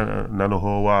řešení na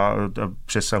nohou a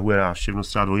přesahuje návštěvnost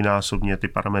třeba dvojnásobně ty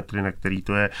parametry, na který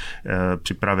to je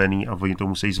připravený a oni to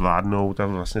musí zvládnout a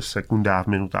vlastně v sekundách,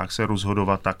 minutách se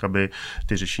rozhodovat tak, aby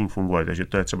ty řešení fungovaly. Takže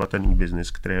to je třeba ten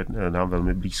e-business, který je nám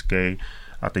velmi blízký.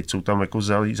 A teď jsou tam jako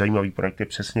zajímavý projekty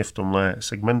přesně v tomhle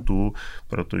segmentu,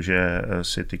 protože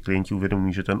si ty klienti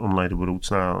uvědomují, že ten online do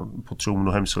budoucna potřebují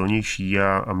mnohem silnější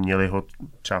a měli ho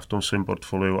třeba v tom svém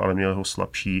portfoliu, ale měli ho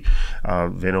slabší a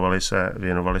věnovali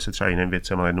se třeba jiným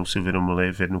věcem a jednou si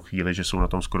uvědomili v jednu chvíli, že jsou na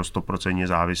tom skoro 100%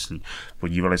 závislí.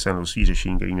 Podívali se na svý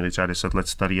řešení, který měli třeba 10 let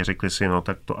starý a řekli si, no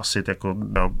tak to asi jako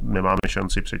nemáme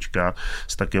šanci přečkat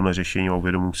s takovým řešením a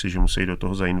uvědomují si, že musí do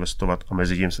toho zainvestovat a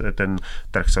mezi tím se ten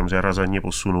trh samozřejmě razantně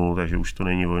posunul, takže už to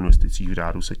není o investicích v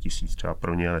řádu se tisíc třeba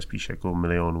pro ně, ale spíš jako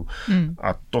milionů.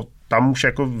 A tam už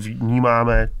jako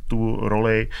vnímáme tu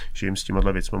roli, že jim s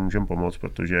těma věcmi můžeme pomoct,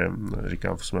 protože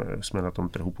říkám, jsme na tom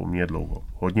trhu poměrně dlouho.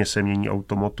 Hodně se mění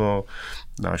automoto,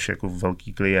 náš jako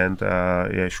velký klient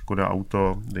je Škoda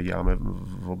Auto, kde děláme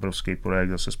obrovský projekt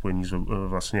zase spojený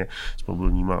vlastně s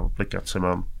mobilníma aplikacemi.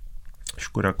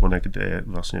 Škoda Connect, kde je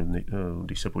vlastně,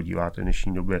 když se podíváte v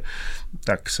dnešní době,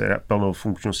 tak se plnou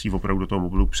funkčností opravdu do toho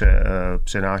mobilu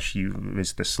přenáší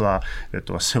z Tesla, kde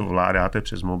to asi ovládáte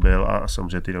přes mobil a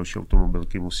samozřejmě ty další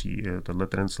automobilky musí tenhle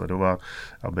trend sledovat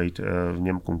a být v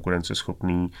něm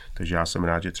konkurenceschopný, takže já jsem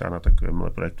rád, že třeba na takovémhle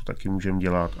projektu taky můžeme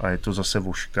dělat a je to zase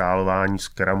o škálování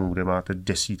Scrumu, kde máte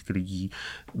desítky lidí,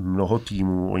 mnoho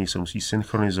týmů, oni se musí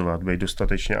synchronizovat, být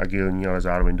dostatečně agilní, ale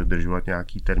zároveň dodržovat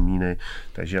nějaký termíny,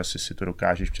 takže asi si to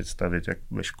dokážeš představit, jak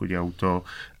ve Škodě Auto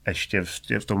ještě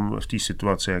v té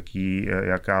situaci,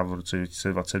 jaká v roce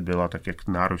 2020 byla, tak jak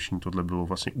náročný tohle bylo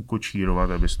vlastně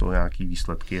ukočírovat, aby z toho nějaký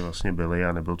výsledky vlastně byly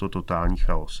a nebyl to totální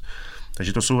chaos.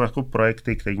 Takže to jsou jako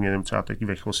projekty, které mě třeba teď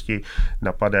ve chvosti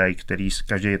napadají, který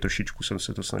každé trošičku jsem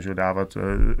se to snažil dávat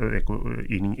jako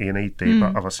jiný typ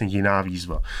a vlastně jiná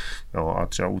výzva. No a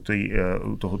třeba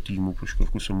u toho týmu pro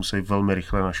Škodovku jsme museli velmi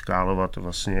rychle naškálovat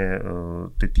vlastně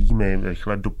ty týmy,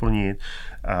 rychle doplnit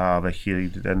a ve chvíli,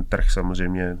 kdy ten trh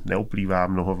samozřejmě neoplývá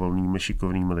mnoho volnými,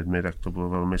 šikovnými lidmi, tak to bylo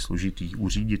velmi složitý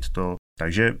uřídit to.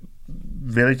 Takže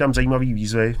byly tam zajímavé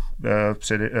výzvy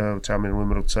třeba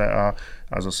minulém roce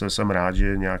a zase jsem rád,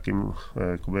 že nějakým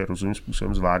rozumným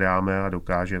způsobem zvládáme a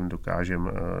dokážeme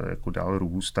jako dál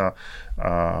růst a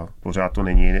pořád to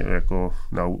není jako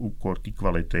na úkor té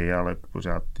kvality, ale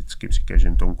pořád vždycky při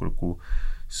každém tom kroku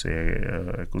si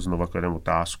jako znova klademe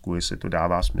otázku, jestli to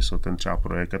dává smysl ten třeba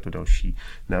projekt a to další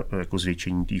jako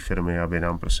zvětšení té firmy, aby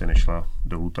nám prostě nešla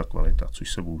dolů ta kvalita,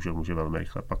 což se bohužel může velmi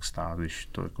rychle pak stát, když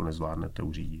to jako nezvládnete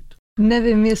uřídit.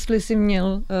 Nevím, jestli jsi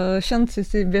měl šanci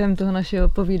si během toho našeho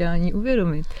povídání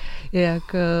uvědomit,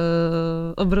 jak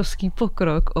obrovský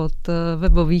pokrok od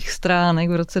webových stránek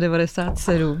v roce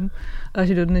 1997 až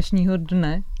do dnešního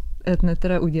dne Ednet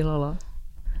teda udělala.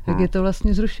 Jak je to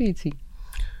vlastně zrušující.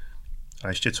 A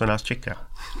ještě co nás čeká?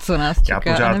 Co nás čeká.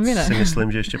 Já pořád si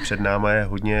myslím, že ještě před námi je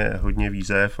hodně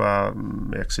výzev a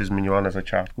jak jsi zmiňoval na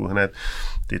začátku hned,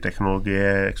 ty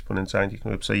technologie, exponenciální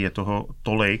technologie, je toho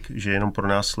tolik, že jenom pro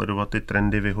nás sledovat ty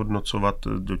trendy, vyhodnocovat,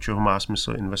 do čeho má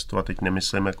smysl investovat, teď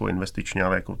nemyslím jako investičně,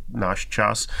 ale jako náš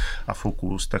čas a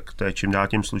fokus, tak to je čím dál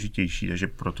tím složitější, takže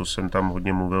proto jsem tam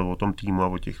hodně mluvil o tom týmu a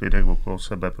o těch lidech okolo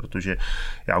sebe, protože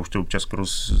já už to občas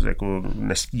jako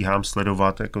nestíhám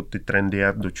sledovat jako ty trendy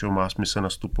a do čeho má smysl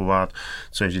nastupovat,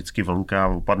 co je vždycky vlnka,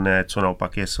 opadne, co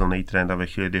naopak je silný trend a ve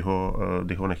chvíli,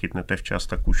 kdy ho nechytnete včas,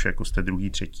 tak už jako jste druhý,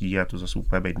 třetí a to zase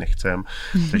úplně být nechcem.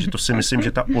 Takže to si myslím,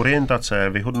 že ta orientace,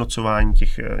 vyhodnocování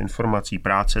těch informací,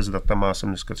 práce s datama jsem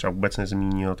dneska třeba vůbec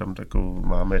nezmínil, tam takovou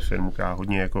máme firmu, která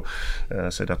hodně jako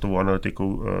se datovou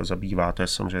analytikou zabývá, to je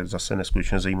samozřejmě zase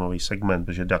neskutečně zajímavý segment,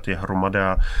 protože dat je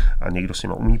hromada a někdo s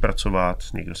nima umí pracovat,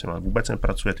 někdo s nima vůbec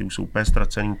nepracuje, ty už jsou úplně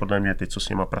ztracený, podle mě ty, co s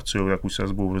nima pracují, jak už se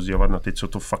budou rozdělovat na ty, co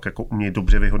to fakt jako umí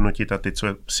dobře vyhodnotit a ty, co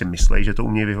si myslí, že to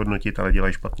umí vyhodnotit, ale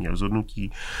dělají špatné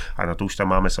rozhodnutí. A na to už tam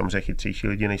máme samozřejmě chytřejší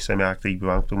lidi, než jsem já, kteří by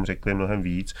vám k tomu řekli mnohem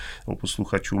víc o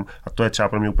posluchačům. A to je třeba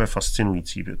pro mě úplně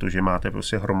fascinující, protože máte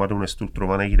prostě hromadu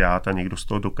nestrukturovaných dát a někdo z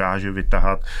toho dokáže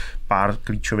vytahat pár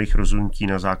klíčových rozhodnutí,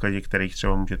 na základě kterých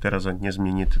třeba můžete razantně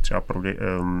změnit třeba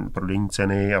prodejní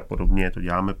ceny a podobně. To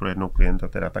děláme pro jednoho klienta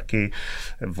teda taky.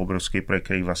 Obrovský projekt,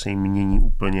 který vlastně mění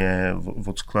úplně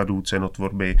od skladů,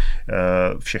 cenotvorby,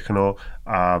 všechno.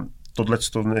 A tohle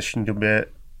v dnešní době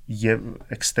je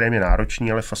extrémně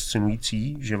náročný, ale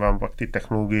fascinující, že vám pak ty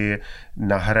technologie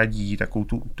nahradí takovou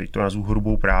tu, teď to nazvu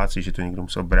hrubou práci, že to někdo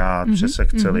musel brát, přes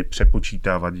Excely,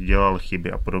 přepočítávat, dělal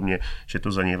chyby a podobně, že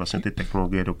to za něj vlastně ty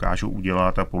technologie dokážou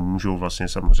udělat a pomůžou vlastně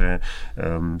samozřejmě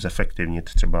zefektivnit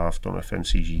třeba v tom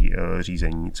FMCG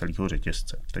řízení celého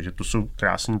řetězce. Takže to jsou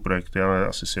krásný projekty, ale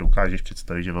asi si dokážeš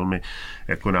představit, že velmi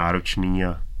jako náročný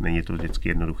a není to vždycky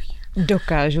jednoduchý.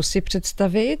 Dokážu si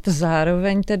představit,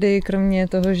 zároveň tedy kromě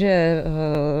toho, že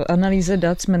analýze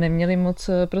dat jsme neměli moc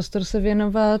prostor se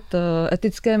věnovat,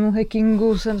 etickému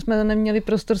hackingu jsme neměli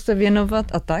prostor se věnovat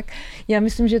a tak. Já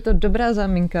myslím, že je to dobrá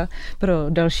záminka pro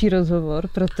další rozhovor,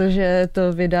 protože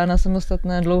to vydá na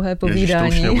samostatné dlouhé povídání.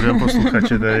 Ježiš, to už nebudeme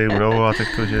posluchače tady unavovat,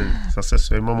 jakože zase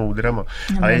svýma moudrama.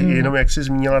 Ale jenom jak jsi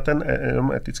zmínila ten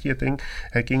jenom etický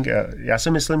hacking, já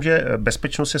si myslím, že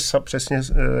bezpečnost je přesně,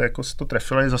 jako se to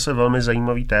trefilo, je zase velmi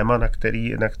zajímavý téma,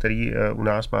 na který u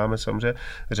nás máme samozřejmě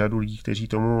řadu lidí, kteří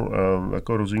tomu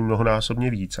jako rozumí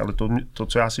mnohonásobně víc, ale to,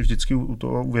 co já si vždycky u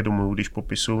toho uvědomuji, když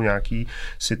popisuju nějaký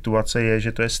situace, je,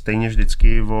 že to je stejně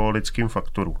vždycky o lidském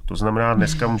faktoru. To znamená,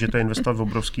 dneska můžete investovat v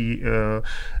obrovský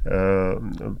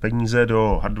peníze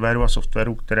do hardwareu a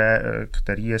softwaru,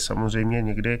 který je samozřejmě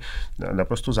někdy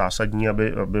naprosto zásadní,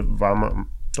 aby vám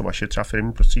to vaše třeba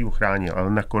firmní prostředí ochránil,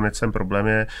 ale nakonec ten problém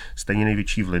je stejně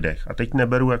největší v lidech. A teď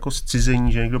neberu jako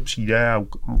zcizení, že někdo přijde a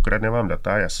ukradne vám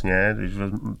data, jasně, když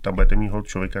tam budete mít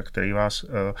člověka, který vás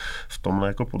v tomhle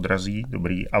jako podrazí,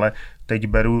 dobrý, ale teď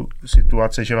beru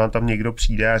situace, že vám tam někdo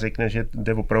přijde a řekne, že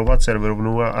jde opravovat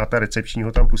serverovnu a ta recepční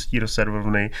ho tam pustí do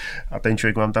serverovny a ten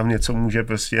člověk vám tam něco může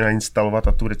prostě nainstalovat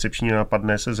a tu recepční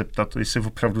napadne se zeptat, jestli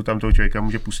opravdu tam toho člověka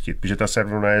může pustit, protože ta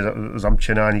serverovna je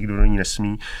zamčená, nikdo do ní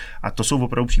nesmí. A to jsou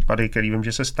opravdu případy, které vím,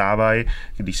 že se stávají,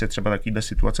 když se třeba takovéhle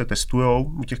situace testujou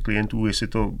u těch klientů, jestli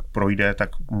to projde, tak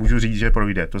můžu říct, že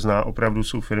projde. To zná opravdu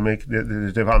jsou firmy,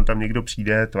 kde vám tam někdo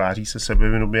přijde, tváří se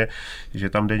sebevědomě, že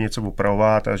tam jde něco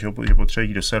opravovat a že potřebuje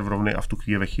jít do serverovny a v tu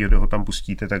chvíli, ve chvíli, kdy ho tam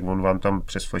pustíte, tak on vám tam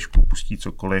přes flešku pustí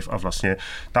cokoliv a vlastně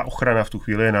ta ochrana v tu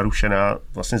chvíli je narušená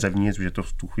vlastně zevnitř, že to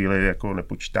v tu chvíli jako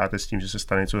nepočítáte s tím, že se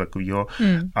stane něco takového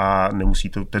a nemusí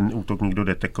to ten útok nikdo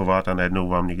detekovat a najednou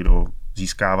vám někdo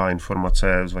získává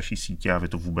informace z vaší sítě a vy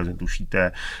to vůbec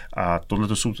netušíte. A tohle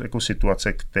to jsou jako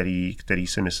situace, které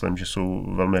si myslím, že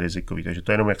jsou velmi rizikové. Takže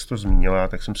to jenom, jak jsi to zmínila,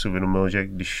 tak jsem si uvědomil, že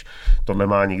když tohle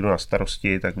má někdo na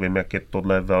starosti, tak vím, jak je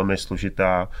tohle velmi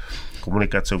složitá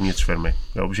komunikace uvnitř firmy.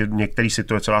 Jo, že některé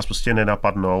situace vás prostě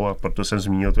nenapadnou a proto jsem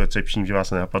zmínil tu recepční, že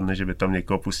vás nenapadne, že by tam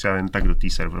někoho pustil jen tak do té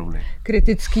serverovny.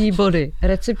 Kritický body.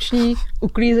 Recepční,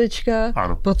 uklízečka,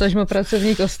 potažmo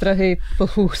pracovník ostrahy,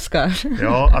 pochůzkář.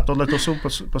 Jo, a tohle to jsou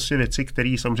prostě věci,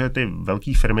 které samozřejmě ty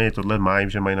velké firmy tohle mají,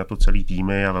 že mají na to celý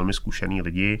týmy a velmi zkušený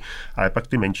lidi, ale pak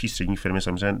ty menší střední firmy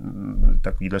samozřejmě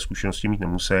takovýhle zkušenosti mít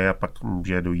nemusí a pak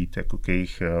může dojít jako k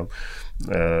jejich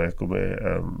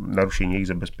narušení jejich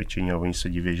zabezpečení a oni se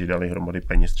diví, že dali hromady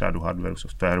peněz třeba do hardwareu,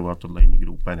 softwaru a tohle jim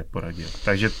nikdo úplně neporadil.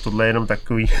 Takže tohle je jenom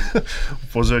takový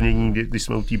upozornění, když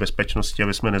jsme u té bezpečnosti,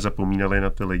 aby jsme nezapomínali na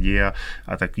ty lidi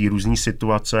a takový různý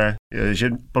situace, že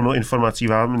plno informací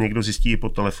vám někdo zjistí i po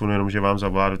telefonu, jenom že vám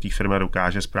zavolá do té firmy a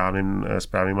dokáže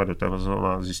správnýma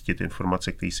dotazama zjistit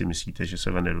informace, které si myslíte, že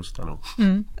se ven nedostanou.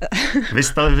 Vy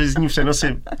z televizní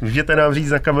přenosy můžete nám říct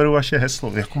na kameru vaše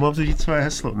heslo. Jak mám říct své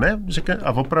heslo? Ne, řekne,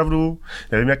 a opravdu,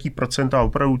 nevím, jaký procent, a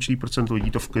opravdu určitý procent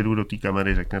lidí to v klidu do té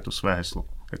kamery řekne to své heslo.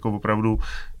 Jako opravdu.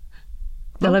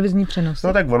 Televizní přenos.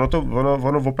 No tak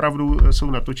ono opravdu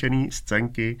jsou natočený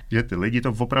scénky, že ty lidi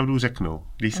to opravdu řeknou.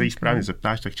 Když se jí správně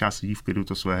zeptáš, tak část lidí v klidu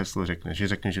to své heslo řekne. Že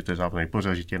řekne, že to je zábavný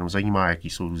pořad, že tě jenom zajímá, jaký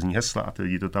jsou různý hesla a ty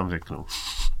lidi to tam řeknou.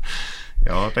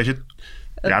 Jo, takže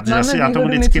já tomu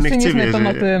vždycky nechci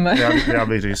věřit. Já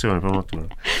bych řekl, že si ho nepamatuju.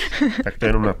 Tak to je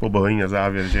jenom na pobavení na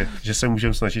závěr, že se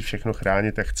můžeme snažit všechno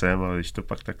chránit, jak chceme, ale když to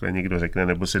pak takhle někdo řekne,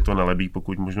 nebo si to nalebí,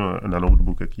 pokud možno na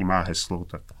notebook, jaký má heslo,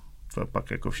 tak to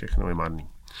pak jako všechno je marný.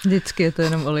 Vždycky je to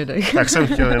jenom o lidech. Tak jsem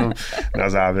chtěl jenom na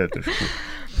závěr trošku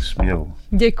smělou.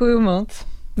 Děkuju moc.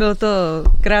 Byl to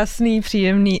krásný,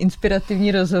 příjemný,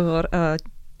 inspirativní rozhovor a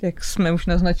jak jsme už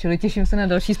naznačili, těším se na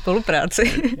další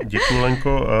spolupráci. Děkuji,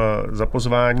 Lenko, za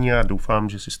pozvání a doufám,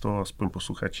 že si z toho aspoň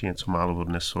posluchači něco málo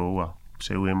odnesou a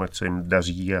přeju jim, ať se jim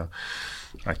daří a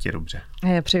ať je dobře. A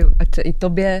já přeju, ať se i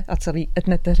tobě a celý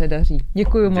Etneteře daří.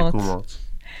 Děkuji moc.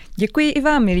 Děkuji i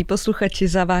vám, milí posluchači,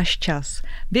 za váš čas.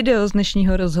 Video z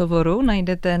dnešního rozhovoru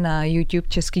najdete na YouTube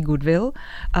Český Goodwill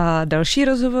a další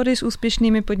rozhovory s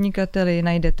úspěšnými podnikateli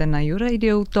najdete na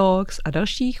YouRadio Talks a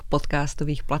dalších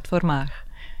podcastových platformách.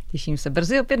 Těším se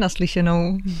brzy opět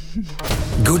naslyšenou.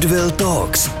 Goodwill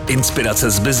Talks.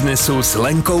 Inspirace z biznesu s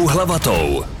Lenkou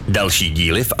Hlavatou. Další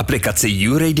díly v aplikaci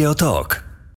YouRadio Talk.